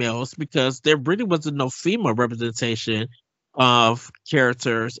females, because there really wasn't no female representation of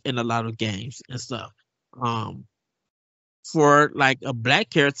characters in a lot of games and stuff. For like a Black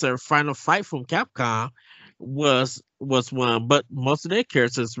character, Final Fight from Capcom was one, but most of their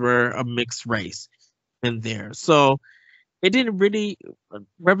characters were a mixed race in there. So it didn't really,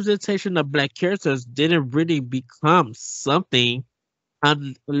 representation of Black characters didn't really become something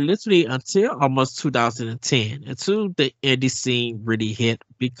literally until almost 2010, until the indie scene really hit,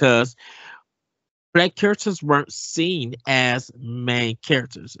 because Black characters weren't seen as main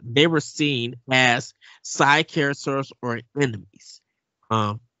characters. They were seen as side characters or enemies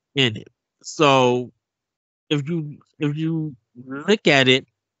in it. So if you look at it,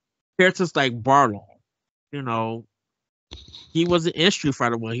 characters like Barlow, you know, he wasn't in Street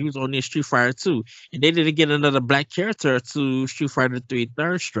Fighter 1. He was only in Street Fighter 2. And they didn't get another black character to Street Fighter 3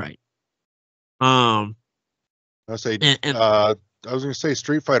 Third Strike. I say, and I was going to say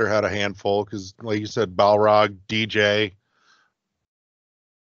Street Fighter had a handful because, like you said, Balrog, DJ.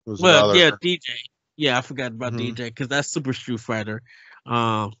 Well, yeah, DJ. Yeah, I forgot about Mhm. DJ because that's Super Street Fighter.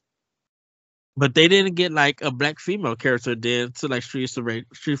 But they didn't get like a black female character then to like Street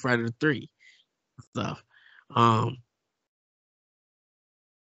Fighter 3 stuff. And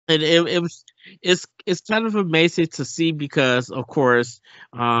it's kind of amazing to see because of course,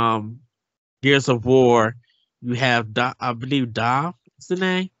 Gears of War, you have I believe Dom is the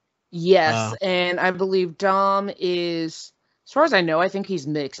name. Yes, and I believe Dom is, as far as I know, I think he's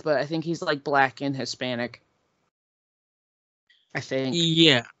mixed, but I think he's like black and Hispanic. I think.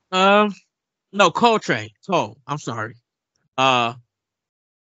 Yeah. No, Coltrane. Cole. I'm sorry. Cole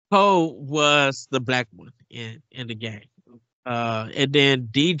was the black one in the game. And then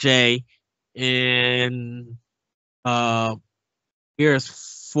DJ in Gears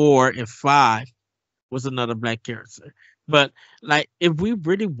 4 and 5 was another black character. But like, if we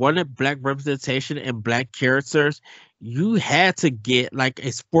really wanted black representation and black characters, you had to get like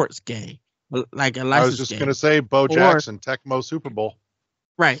a sports game, like a license game. I was just going to say Bo Jackson, Tecmo Super Bowl.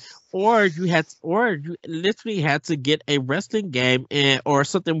 Right. Or you literally had to get a wrestling game or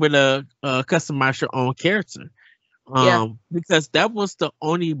something with a customize your own character. Because that was the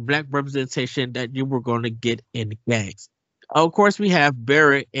only black representation that you were going to get in games. Of course, we have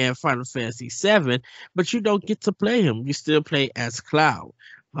Barrett in Final Fantasy VII, but you don't get to play him. You still play as Cloud.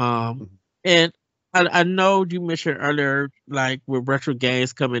 And I know you mentioned earlier, like with retro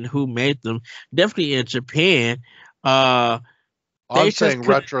games coming, who made them? Definitely in Japan. I'm saying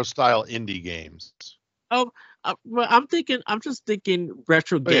retro style indie games. Well, I'm just thinking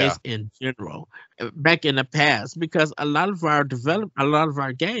retro games in general, back in the past, because a lot of our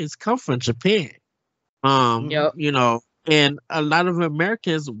games come from Japan. You know, and a lot of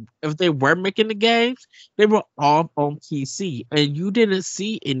Americans, if they were making the games, they were all on PC, and you didn't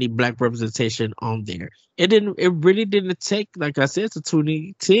see any black representation on there. It really didn't take, like I said, to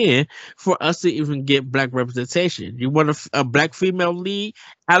 2010 for us to even get black representation. You want a black female lead?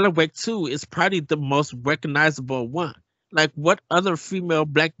 Alan Wake 2 is probably the most recognizable one. Like, what other female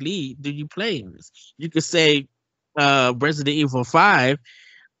black lead do you play in this? You could say Resident Evil 5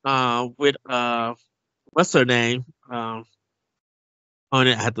 with what's her name? On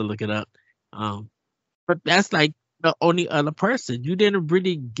it, I have to look it up. But that's like the only other person. You didn't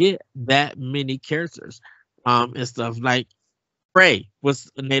really get that many characters, and stuff. Like Prey was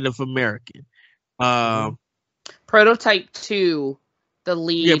a Native American. Prototype 2, the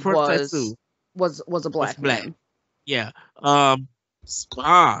lead was a black black. man. Yeah.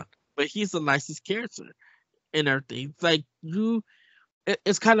 Spawn, but he's a licensed character and everything. Like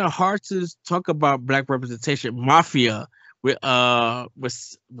it's kind of hard to talk about black representation. Mafia with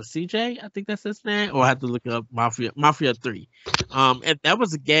CJ, I think that's his name, or I have to look up Mafia 3. And that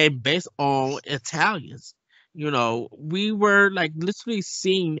was a game based on Italians. You know, we were like literally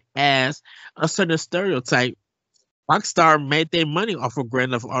seen as a certain stereotype. Rockstar made their money off of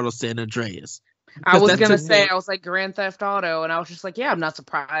Grand Theft Auto San Andreas. I was gonna say, I was like Grand Theft Auto, and I was just like, yeah, I'm not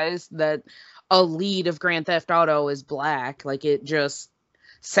surprised that a lead of Grand Theft Auto is black. Like, it just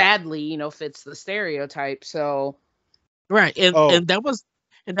sadly, you know, fits the stereotype. So right, and that was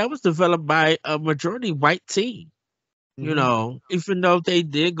developed by a majority white team. You know, even though they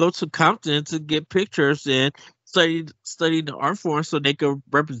did go to Compton to get pictures and study the art form so they could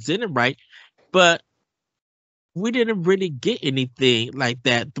represent it right, but we didn't really get anything like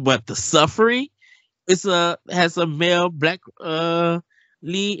that. What the Suffering has a male black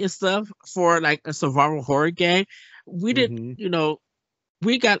lead and stuff for like a survival horror game. We didn't, you know,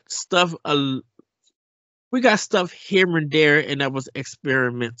 we got stuff here and there, and that was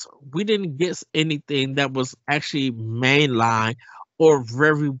experimental. We didn't get anything that was actually mainline or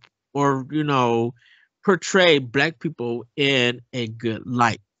you know, portray black people in a good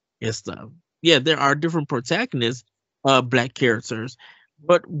light and stuff. Yeah, there are different protagonists, black characters,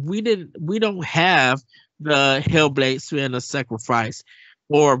 but we don't have the Hellblade Suena Sacrifice,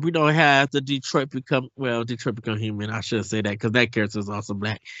 or we don't have the Detroit Become Human. I shouldn't say that because that character is also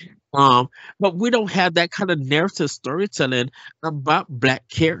black. But we don't have that kind of narrative storytelling about black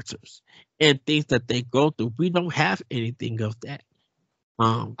characters and things that they go through. We don't have anything of that.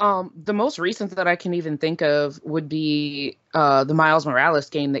 The most recent that I can even think of would be the Miles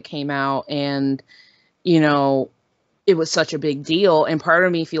Morales game that came out, and you know, it was such a big deal. And part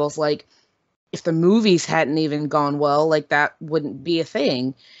of me feels like if the movies hadn't even gone well, like that wouldn't be a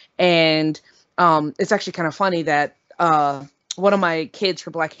thing. And it's actually kind of funny that one of my kids for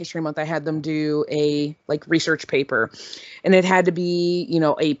Black History Month, I had them do a like research paper, and it had to be, you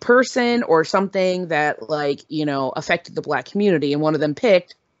know, a person or something that like, you know, affected the Black community. And one of them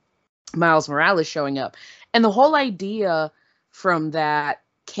picked Miles Morales showing up. And the whole idea from that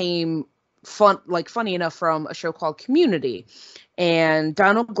came funny enough from a show called Community. And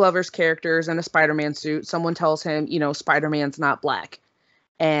Donald Glover's character is in a Spider-Man suit. Someone tells him, you know, Spider-Man's not Black.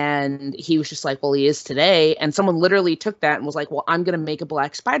 And he was just like, well, he is today. And someone literally took that and was like, well, I'm going to make a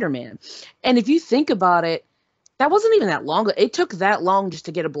Black Spider-Man. And if you think about it, that wasn't even that long. It took that long just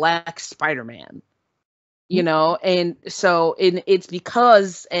to get a Black Spider-Man, you know? And so it's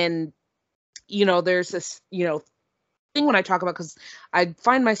because, and, you know, there's this, you know, thing when I talk about, because I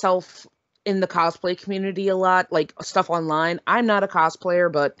find myself in the cosplay community a lot, like stuff online. I'm not a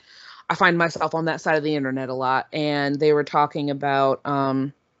cosplayer, but I find myself on that side of the internet a lot. And they were talking about,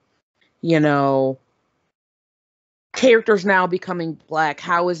 you know, characters now becoming Black.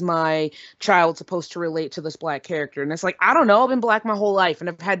 How is my child supposed to relate to this Black character? And it's like, I don't know. I've been Black my whole life, and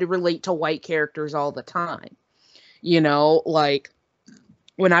I've had to relate to white characters all the time. You know, like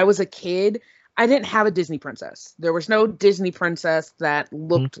when I was a kid, I didn't have a Disney princess. There was no Disney princess that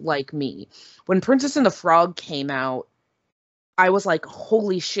looked like me. When Princess and the Frog came out, I was like,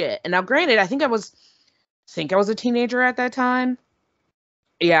 holy shit. And now granted, I think I was a teenager at that time.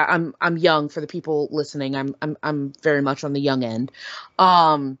 Yeah, I'm young for the people listening. I'm very much on the young end.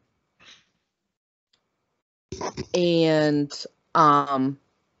 I'm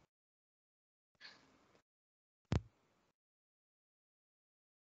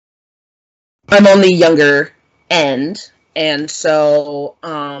on the younger end. And so,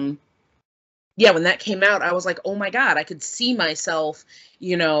 yeah, when that came out, I was like, oh my God, I could see myself,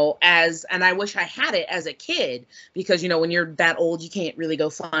 you know, and I wish I had it as a kid, because, you know, when you're that old, you can't really go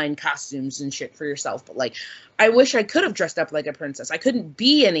find costumes and shit for yourself. But like, I wish I could have dressed up like a princess. I couldn't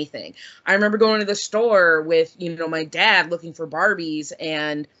be anything. I remember going to the store with, you know, my dad looking for Barbies,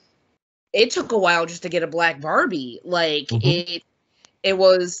 and it took a while just to get a Black Barbie. Like it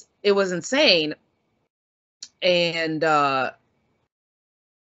was insane. And,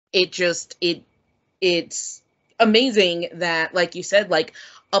 it's amazing that, like you said, like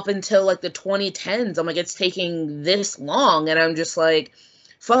up until like the 2010s, I'm like, it's taking this long, and I'm just like,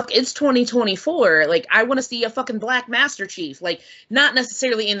 fuck, it's 2024. Like, I want to see a fucking Black Master Chief, like not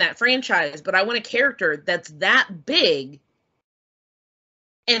necessarily in that franchise, but I want a character that's that big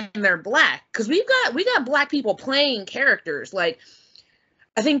and they're Black, because we got Black people playing characters. Like,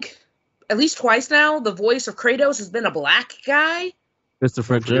 I think at least twice now, the voice of Kratos has been a Black guy.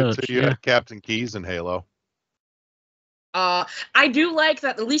 Christopher Judge. You had Captain Keyes in Halo. I do like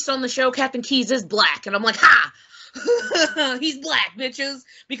that, at least on the show, Captain Keyes is Black, and I'm like, ha! He's Black, bitches!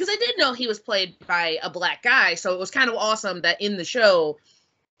 Because I did know he was played by a Black guy, so it was kind of awesome that in the show,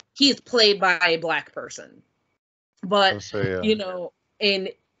 he is played by a Black person. But, you know, and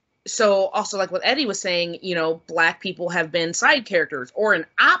so also like what Eddie was saying, you know, Black people have been side characters or an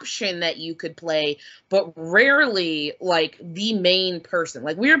option that you could play, but rarely like the main person.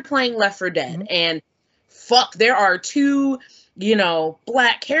 Like, we were playing Left 4 Dead, and fuck, there are 2, you know,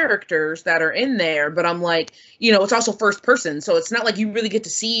 Black characters that are in there, but I'm like, you know, it's also first person, so it's not like you really get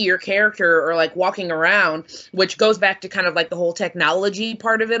to see your character or like walking around, which goes back to kind of like the whole technology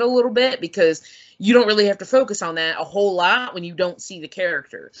part of it a little bit, because you don't really have to focus on that a whole lot when you don't see the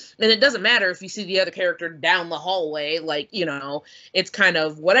character. And it doesn't matter if you see the other character down the hallway, like, you know, it's kind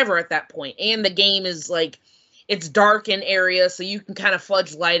of whatever at that point. And the game is like, it's dark in areas, so you can kind of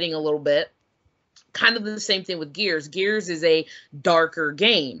fudge lighting a little bit. Kind of the same thing with Gears. Gears is a darker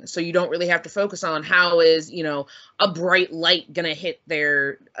game, so you don't really have to focus on how is, you know, a bright light gonna hit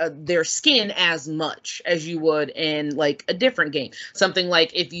their skin as much as you would in like a different game. Something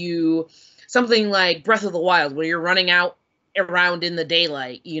like Breath of the Wild, where you're running out around in the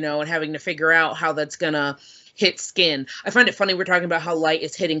daylight, you know, and having to figure out how that's gonna hit skin. I find it funny we're talking about how light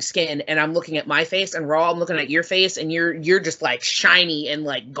is hitting skin, and I'm looking at my face, and Raw, I'm looking at your face, and you're just like shiny and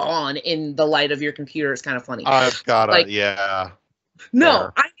like gone in the light of your computer. It's kind of funny. I've got like, yeah.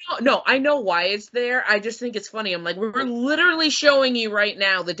 No, I know why it's there. I just think it's funny. I'm like, we're literally showing you right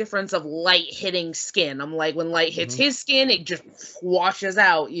now the difference of light hitting skin. I'm like, when light hits his skin, it just washes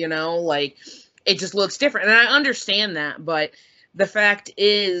out, you know, like it just looks different. And I understand that, but the fact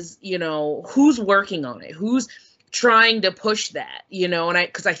is, you know, who's working on it? Who's trying to push that, you know? And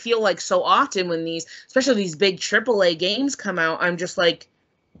because I feel like so often when especially these big AAA games come out, I'm just like,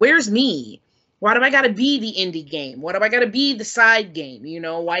 where's me? Why do I got to be the indie game? Why do I got to be the side game? You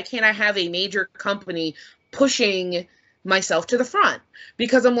know, why can't I have a major company pushing myself to the front?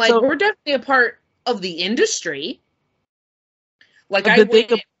 Because I'm like, we're definitely a part of the industry. Like,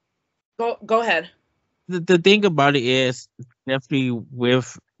 go ahead. The thing about it is definitely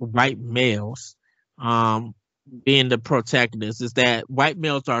with white males, being the protagonist, is that white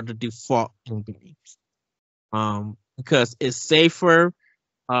males are the default in games. Because it's safer,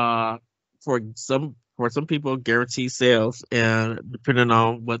 for some people, guaranteed sales, and depending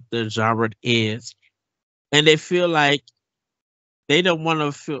on what the genre is, and they feel like they don't want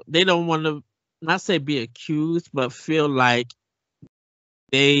to not say be accused, but feel like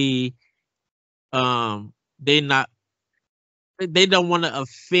they they not they don't want to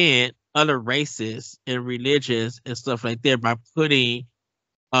offend other races and religions and stuff like that by putting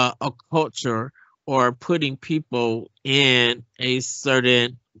a culture or putting people in a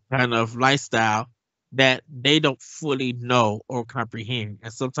certain kind of lifestyle that they don't fully know or comprehend.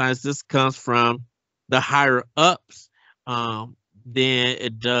 And sometimes this comes from the higher ups than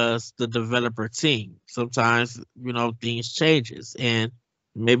it does the developer team. Sometimes, things changes, and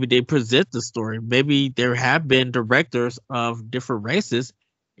maybe they present the story. Maybe there have been directors of different races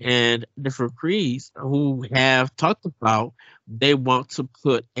and different creeds who have talked about they want to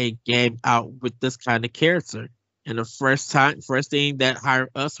put a game out with this kind of character. And the first thing that higher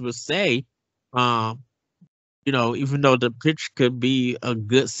us would say, even though the pitch could be a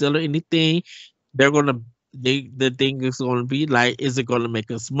good seller, anything, the thing is gonna be like, is it gonna make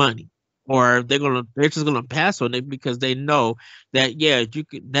us money? Or they're just gonna pass on it because they know that, yeah,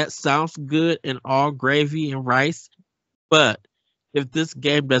 that sounds good and all gravy and rice, but if this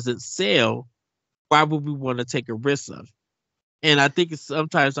game doesn't sell, why would we want to take a risk of it? And I think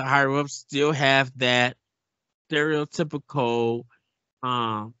sometimes the higher ups still have that stereotypical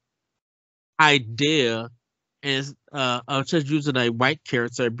idea is of just using a white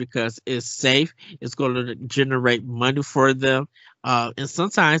character because it's safe, it's going to generate money for them, and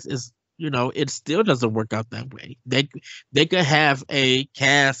sometimes it still doesn't work out that way. They could have a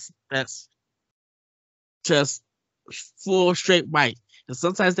cast that's just full straight white, and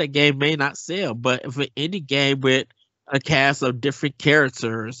sometimes that game may not sell. But if an indie game with a cast of different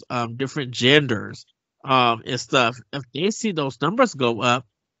characters, different genders, and stuff, if they see those numbers go up,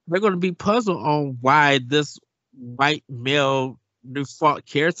 they're going to be puzzled on why this white male default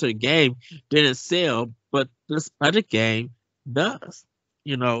character game didn't sell, but this other game does.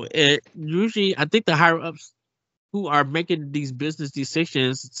 It usually, I think the higher ups who are making these business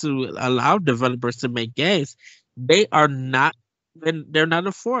decisions to allow developers to make games, they're not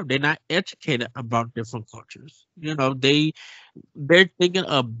informed. They're not educated about different cultures. They're thinking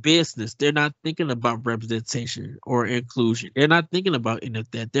of business. They're not thinking about representation or inclusion. They're not thinking about any of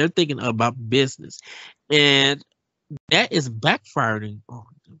that. They're thinking about business, and that is backfiring on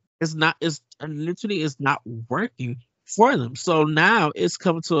them. It's literally not working for them. So now it's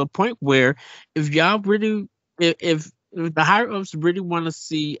coming to a point where if the higher ups really want to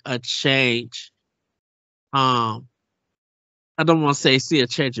see a change, I don't want to say see a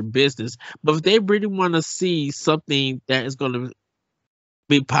change in business, but if they really want to see something that is going to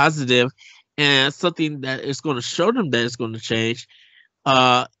be positive and something that is going to show them that it's going to change,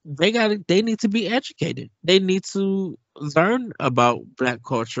 they need to be educated. They need to learn about Black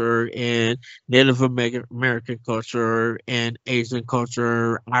culture and Native American culture and Asian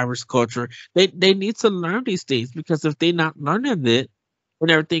culture, Irish culture. They need to learn these things, because if they're not learning it and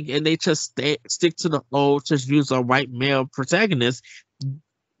everything, and they just stick to the old, just use a white male protagonist,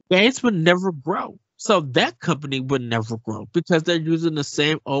 games would never grow. So that company would never grow because they're using the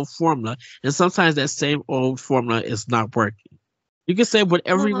same old formula, and sometimes that same old formula is not working. You can say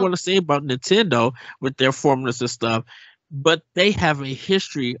whatever you want to say about Nintendo with their formulas and stuff, but they have a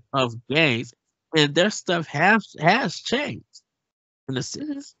history of games, and their stuff has changed. And this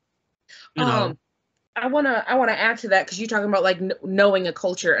is, I wanna add to that, because you're talking about like knowing a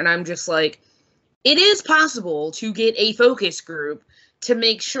culture, and I'm just like, it is possible to get a focus group to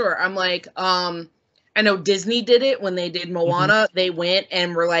make sure. I'm like, I know Disney did it when they did Moana. Mm-hmm. They went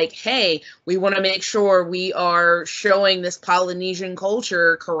and were like, hey, we want to make sure we are showing this Polynesian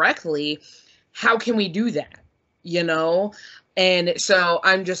culture correctly. How can we do that? And so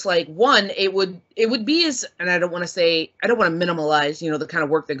I'm just like, one, it would be as, and I don't want to minimalize, the kind of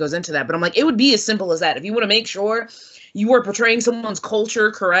work that goes into that, but I'm like, it would be as simple as that. If you want to make sure you are portraying someone's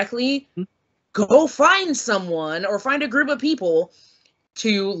culture correctly, go find someone or find a group of people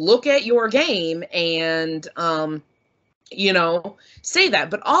to look at your game and, say that.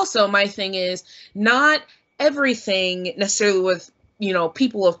 But also my thing is, not everything necessarily with,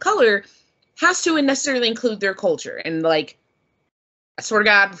 people of color has to necessarily include their culture. And like, I swear to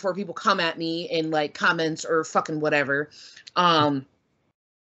God, before people come at me in like comments or fucking whatever,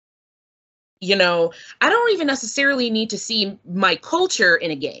 you know, I don't even necessarily need to see my culture in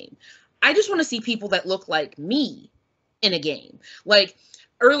a game. I just want to see people that look like me in a game. Like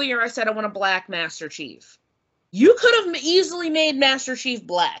earlier I said I want a black Master Chief. You could have easily made Master Chief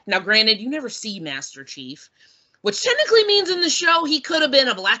black. Now granted, you never see Master Chief, which technically means in the show he could have been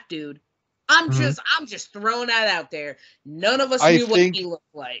a black dude. I'm just throwing that out there. None of us knew what he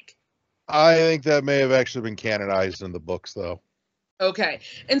looked like. I think that may have actually been canonized in the books, though. Okay.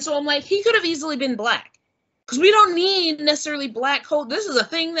 And so I'm like, he could have easily been black. Because we don't need necessarily black code. This is a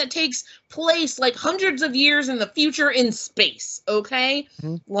thing that takes place like hundreds of years in the future in space. Okay?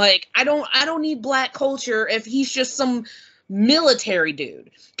 Mm-hmm. Like, I don't need black culture if he's just some military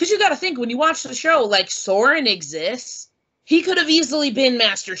dude. Because you got to think, when you watch the show, like, Soren exists. He could have easily been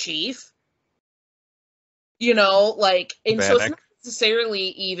Master Chief. You know, like, and so it's not necessarily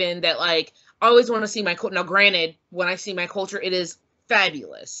even that, like, I always want to see my culture. Now, granted, when I see my culture, it is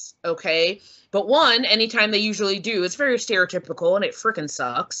fabulous, okay? But one, anytime they usually do, it's very stereotypical, and it freaking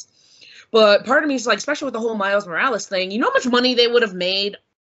sucks. But part of me is like, especially with the whole Miles Morales thing, you know how much money they would have made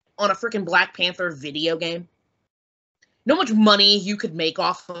on a freaking Black Panther video game? You know how much money you could make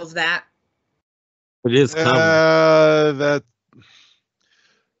off of that? It is coming. That...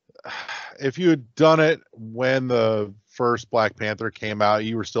 If you had done it when the first Black Panther came out,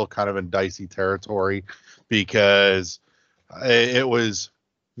 you were still kind of in dicey territory because it was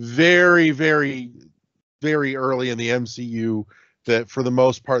very, very, very early in the MCU that for the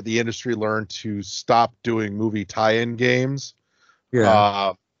most part, the industry learned to stop doing movie tie-in games.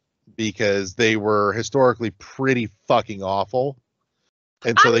 Yeah. Because they were historically pretty fucking awful.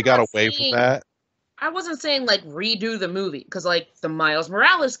 And so they got away from that. I wasn't saying like redo the movie because like the Miles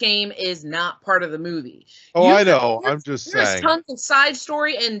Morales game is not part of the movie. Oh, I know. I'm just saying. There's tons of side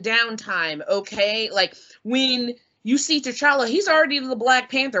story and downtime. Okay, like when you see T'Challa, he's already the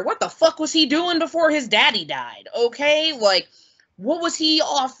Black Panther. What the fuck was he doing before his daddy died? Okay, like what was he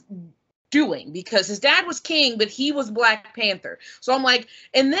off doing? Because his dad was king, but he was Black Panther. So I'm like,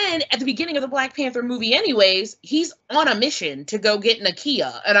 and then at the beginning of the Black Panther movie, anyways, he's on a mission to go get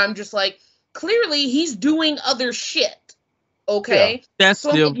Nakia, and I'm just like. Clearly, he's doing other shit. Okay, yeah, that's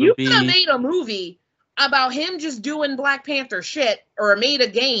so still you could have made a movie about him just doing Black Panther shit, or made a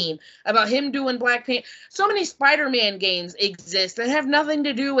game about him doing Black Panther. So many Spider-Man games exist that have nothing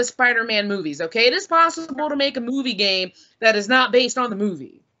to do with Spider-Man movies. Okay, it is possible to make a movie game that is not based on the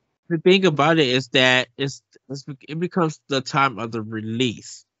movie. The thing about it is that it becomes the time of the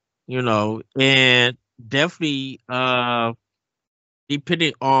release, you know, and definitely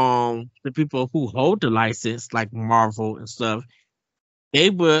depending on the people who hold the license, like Marvel and stuff, they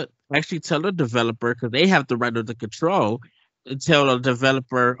would actually tell the developer, because they have the right of the control, and tell the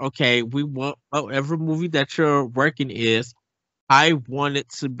developer, okay, we want whatever movie that you're working is, I want it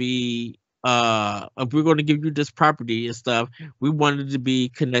to be, if we're going to give you this property and stuff, we want it to be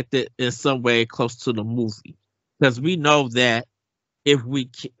connected in some way close to the movie. Because we know that if we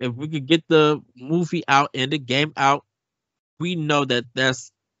could get the movie out and the game out, we know that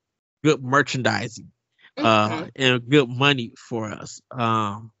that's good merchandising, and good money for us,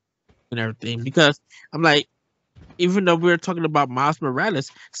 and everything. Because I'm like, even though we're talking about Miles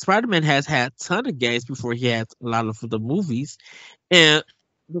Morales, Spider-Man has had a ton of games before he had a lot of the movies, and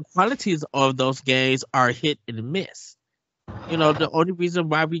the qualities of those games are hit and miss. You know, the only reason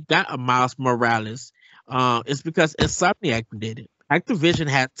why we got a Miles Morales is because Insomniac did it. Activision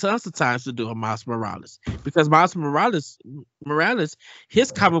had tons of times to do a Miles Morales because Miles Morales,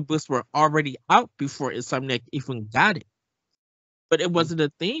 his comic books were already out before Insomniac even got it. But it wasn't a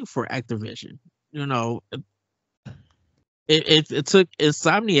thing for Activision. You know, it took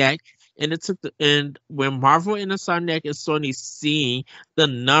Insomniac, and when Marvel and Insomniac and Sony seeing the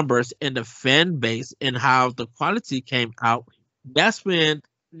numbers and the fan base and how the quality came out, that's when,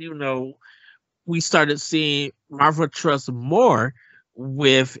 you know, we started seeing Marvel trust more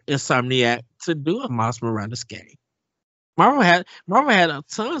with Insomniac to do a Miles Morales game. Marvel had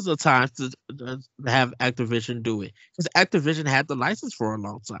tons of times to have Activision do it because Activision had the license for a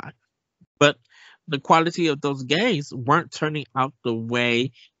long time, but the quality of those games weren't turning out the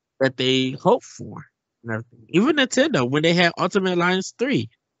way that they hoped for. Even Nintendo, when they had Ultimate Alliance 3,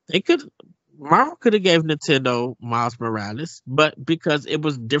 Marvel could have gave Nintendo Miles Morales, but because it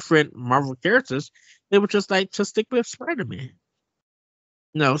was different Marvel characters, they were just like, just stick with Spider-Man.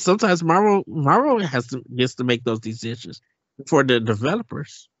 No, sometimes Marvel gets to make those decisions for the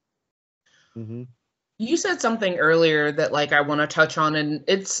developers. Mm-hmm. You said something earlier that like I want to touch on, and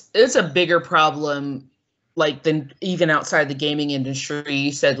it's a bigger problem like than even outside the gaming industry.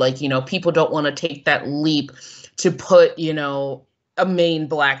 You said like, you know, people don't want to take that leap to put, you know, a main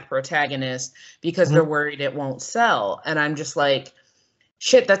black protagonist because they're worried it won't sell. And I'm just like,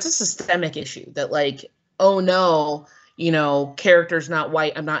 shit, that's a systemic issue that like, oh no, you know, character's not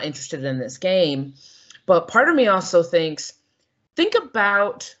white, I'm not interested in this game. But part of me also thinks, think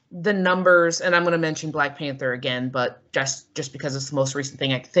about the numbers, and I'm going to mention Black Panther again, but just because it's the most recent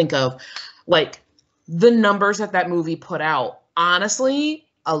thing I can think of, like the numbers that movie put out. Honestly,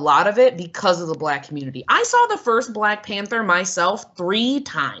 a lot of it because of the Black community. I saw the first Black Panther myself 3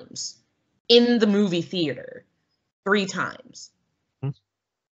 times in the movie theater. 3 times.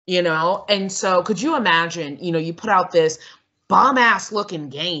 You know, and so could you imagine, you know, you put out this bomb ass looking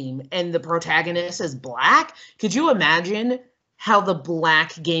game and the protagonist is Black? Could you imagine how the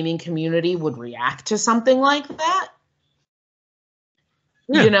Black gaming community would react to something like that?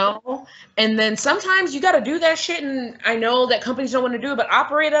 Yeah. You know? And then sometimes you got to do that shit, and I know that companies don't want to do it, but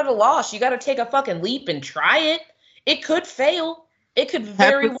operate at a loss. You got to take a fucking leap and try it. It could fail. It could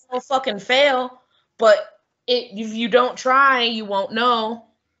very well fucking fail, but if you don't try, you won't know.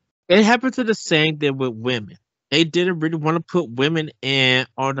 It happened to the same thing with women. They didn't really want to put women in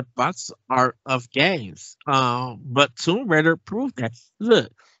on the box art of games. But Tomb Raider proved that.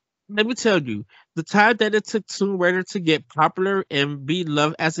 Look, let me tell you, the time that it took Tomb Raider to get popular and be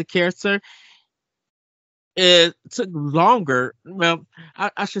loved as a character, it took longer. Well,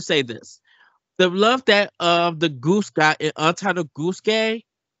 I should say this. The love that the Goose got in Untitled Goose Game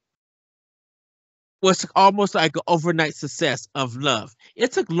was almost like an overnight success of love.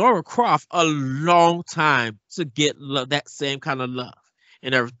 It took Lara Croft a long time to get that same kind of love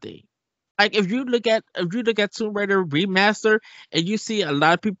and everything. Like if you look at Tomb Raider Remaster and you see a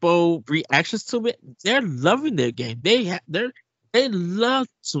lot of people reactions to it, they're loving their game. They love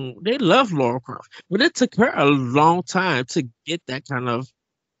Lara Croft, but it took her a long time to get that kind of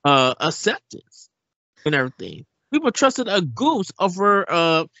acceptance and everything. People trusted a goose over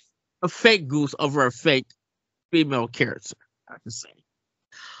a fake goose over a fake female character, I can say.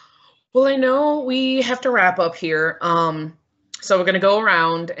 Well, I know we have to wrap up here. So we're going to go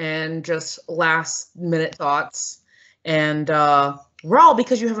around and just last minute thoughts. And Raul,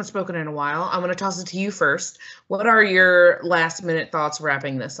 because you haven't spoken in a while, I'm going to toss it to you first. What are your last minute thoughts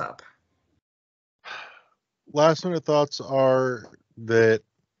wrapping this up? Last minute thoughts are that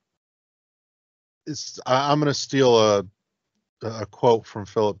I'm going to steal a quote from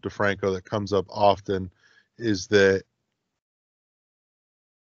Philip DeFranco that comes up often, is that,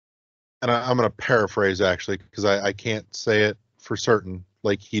 and I'm going to paraphrase actually because I can't say it for certain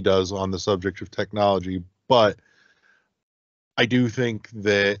like he does on the subject of technology, but I do think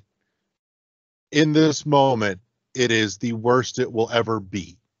that in this moment it is the worst it will ever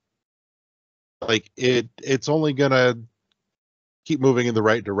be. Like it's only going to keep moving in the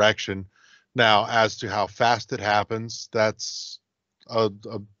right direction. Now, as to how fast it happens, that's a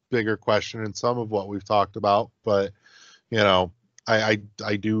bigger question in some of what we've talked about. But, you know, I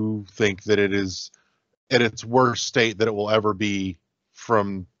do think that it is at its worst state that it will ever be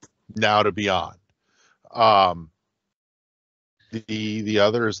from now to beyond. The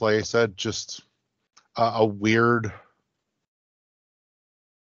other is, like I said, just a weird.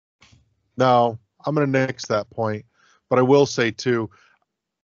 No, I'm going to nix that point. But I will say, too,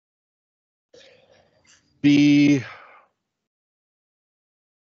 be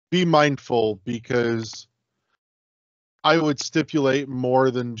mindful, because I would stipulate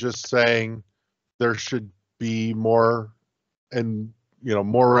more than just saying there should be more and, you know,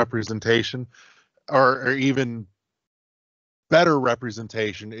 more representation or even better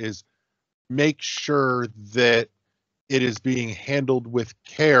representation is make sure that it is being handled with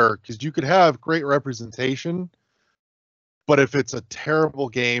care, because you could have great representation, but if it's a terrible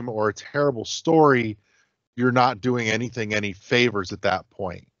game or a terrible story, you're not doing anything any favors at that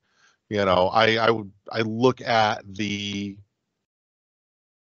point. You know, I look at the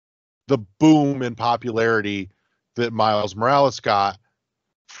boom in popularity that Miles Morales got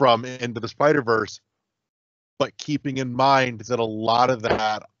from Into the Spider-Verse, but keeping in mind that a lot of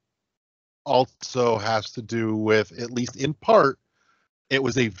that also has to do with, at least in part, it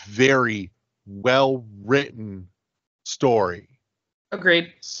was a very well-written story.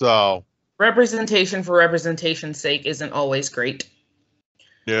 Agreed. So representation for representation's sake isn't always great.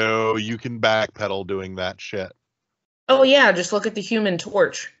 No, you can backpedal doing that shit. Oh yeah, just look at the Human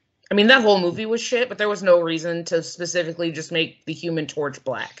Torch. I mean, that whole movie was shit, but there was no reason to specifically just make the Human Torch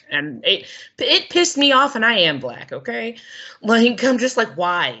black. And it pissed me off, and I am black, okay? Like, I'm just like,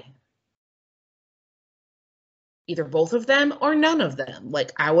 why? either both of them or none of them.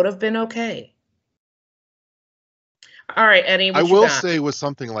 Like, I would have been okay. All right, Eddie, what I you will got? say with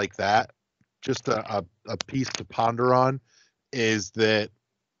something like that, just a piece to ponder on is that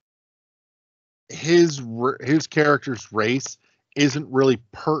his character's race isn't really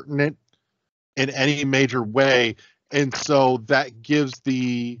pertinent in any major way, and so that gives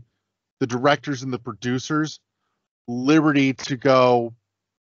the directors and the producers liberty to go,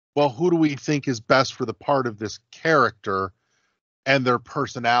 well, who do we think is best for the part of this character and their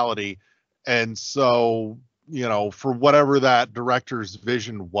personality? And so, you know, for whatever that director's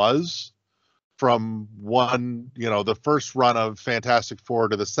vision was from one, you know, the first run of Fantastic Four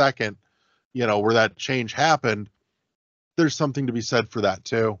to the second, you know, where that change happened, there's something to be said for that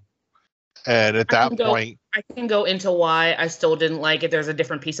too. And at that point, I can go into why I still didn't like it. There's a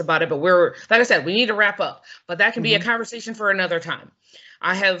different piece about it, but we're, like I said, we need to wrap up, but that can be a conversation for another time.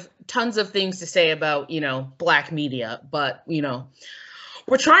 I have tons of things to say about, you know, Black media, but, you know,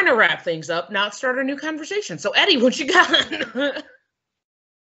 we're trying to wrap things up, not start a new conversation. So, Eddie, what you got?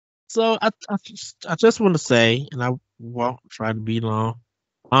 So I just want to say, and I won't try to be long.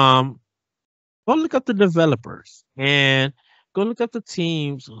 Go look up the developers and go look up the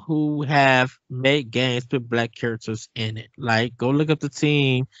teams who have made games with Black characters in it. Like, go look up the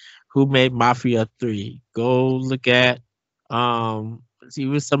team who made Mafia 3. Go look at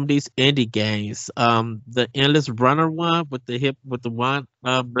even some of these indie games. The Endless Runner one with the one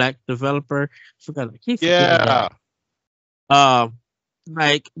Black developer. I keep forgetting that.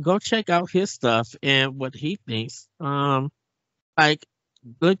 Like, go check out his stuff and what he thinks. Like,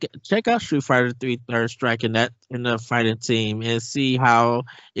 check out Street Fighter 3 Third Strike in the fighting team and see how,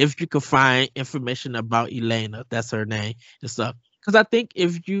 if you can find information about Elena, that's her name, and stuff. Because I think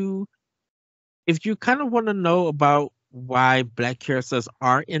if you kind of want to know about why Black characters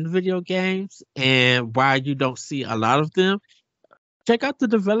are in video games and why you don't see a lot of them, check out the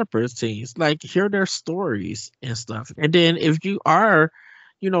developers teams. Like, hear their stories and stuff. And then if you are,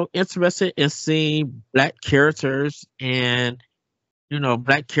 you know, interested in seeing Black characters and, you know,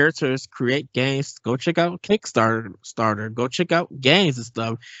 Black characters create games, go check out Kickstarter. Go check out games and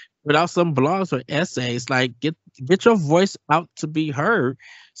stuff. Put out some blogs or essays. Like, get your voice out to be heard,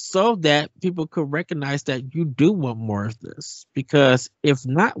 so that people could recognize that you do want more of this. Because if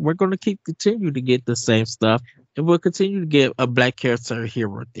not, we're going to continue to get the same stuff, and we'll continue to get a Black character here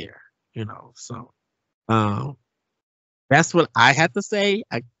or there. You know, so that's what I had to say.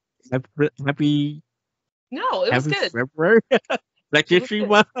 Happy. No, it was good. February. Black History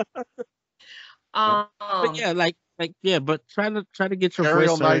Month. But yeah, but try to get your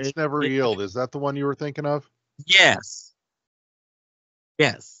Aerial voice. Knights Never Yield. Is that the one you were thinking of? Yes.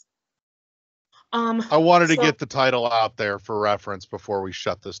 I wanted to get the title out there for reference before we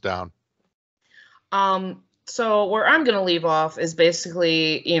shut this down. So where I'm going to leave off is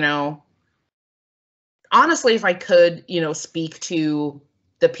basically, you know, honestly, if I could, you know, speak to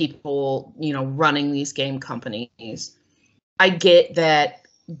the people, you know, running these game companies, I get that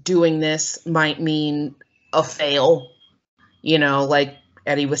doing this might mean a fail, you know, like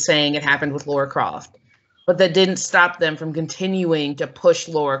Eddie was saying, it happened with Lara Croft, but that didn't stop them from continuing to push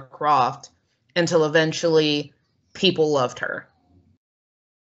Lara Croft until eventually people loved her.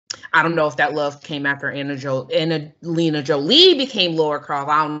 I don't know if that love came after Angelina Jolie became Lara Croft.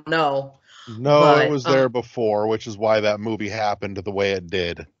 I don't know. No, but it was there before, which is why that movie happened the way it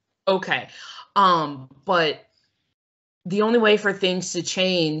did. Okay. But the only way for things to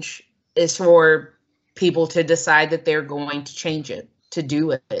change is for people to decide that they're going to change it, to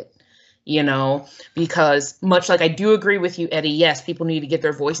do it, you know, because much like I do agree with you, Eddie, yes, people need to get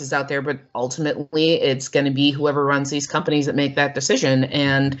their voices out there, but ultimately it's going to be whoever runs these companies that make that decision,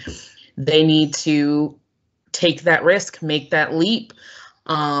 and they need to take that risk, make that leap.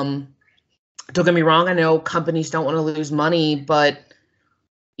 Don't get me wrong, I know companies don't want to lose money, but,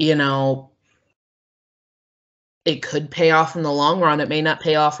 you know, it could pay off in the long run. It may not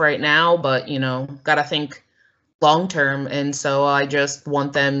pay off right now, but, you know, got to think long term. And so I just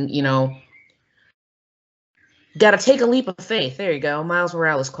want them, you know, got to take a leap of faith. There you go. Miles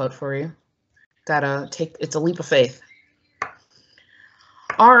Morales quote for you. It's a leap of faith.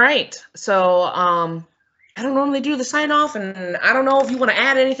 All right. So I don't normally do the sign off, and I don't know if you want to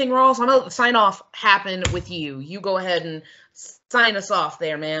add anything, Ross. I know the sign off happened with you. You go ahead and sign us off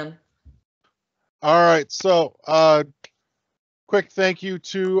there, man. All right, so quick thank you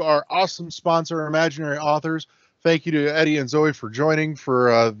to our awesome sponsor, Imaginary Authors. Thank you to Eddie and Zoe for joining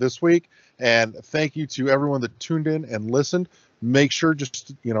for this week, and thank you to everyone that tuned in and listened. Make sure,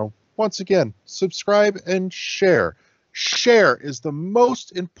 just, you know, once again, subscribe and share. Share is the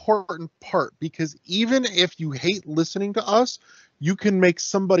most important part, because even if you hate listening to us, you can make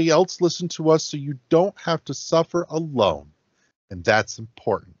somebody else listen to us so you don't have to suffer alone. And that's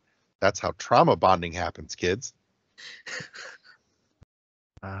important. That's how trauma bonding happens, kids.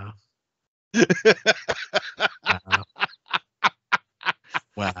 Wow. Wow.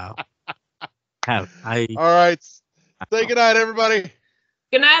 Wow. All right. Say goodnight, everybody.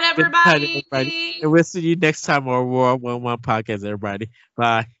 Good night, everybody. Good night, everybody. And we'll see you next time on World 1-1 Podcast, everybody.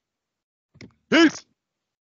 Bye. Peace.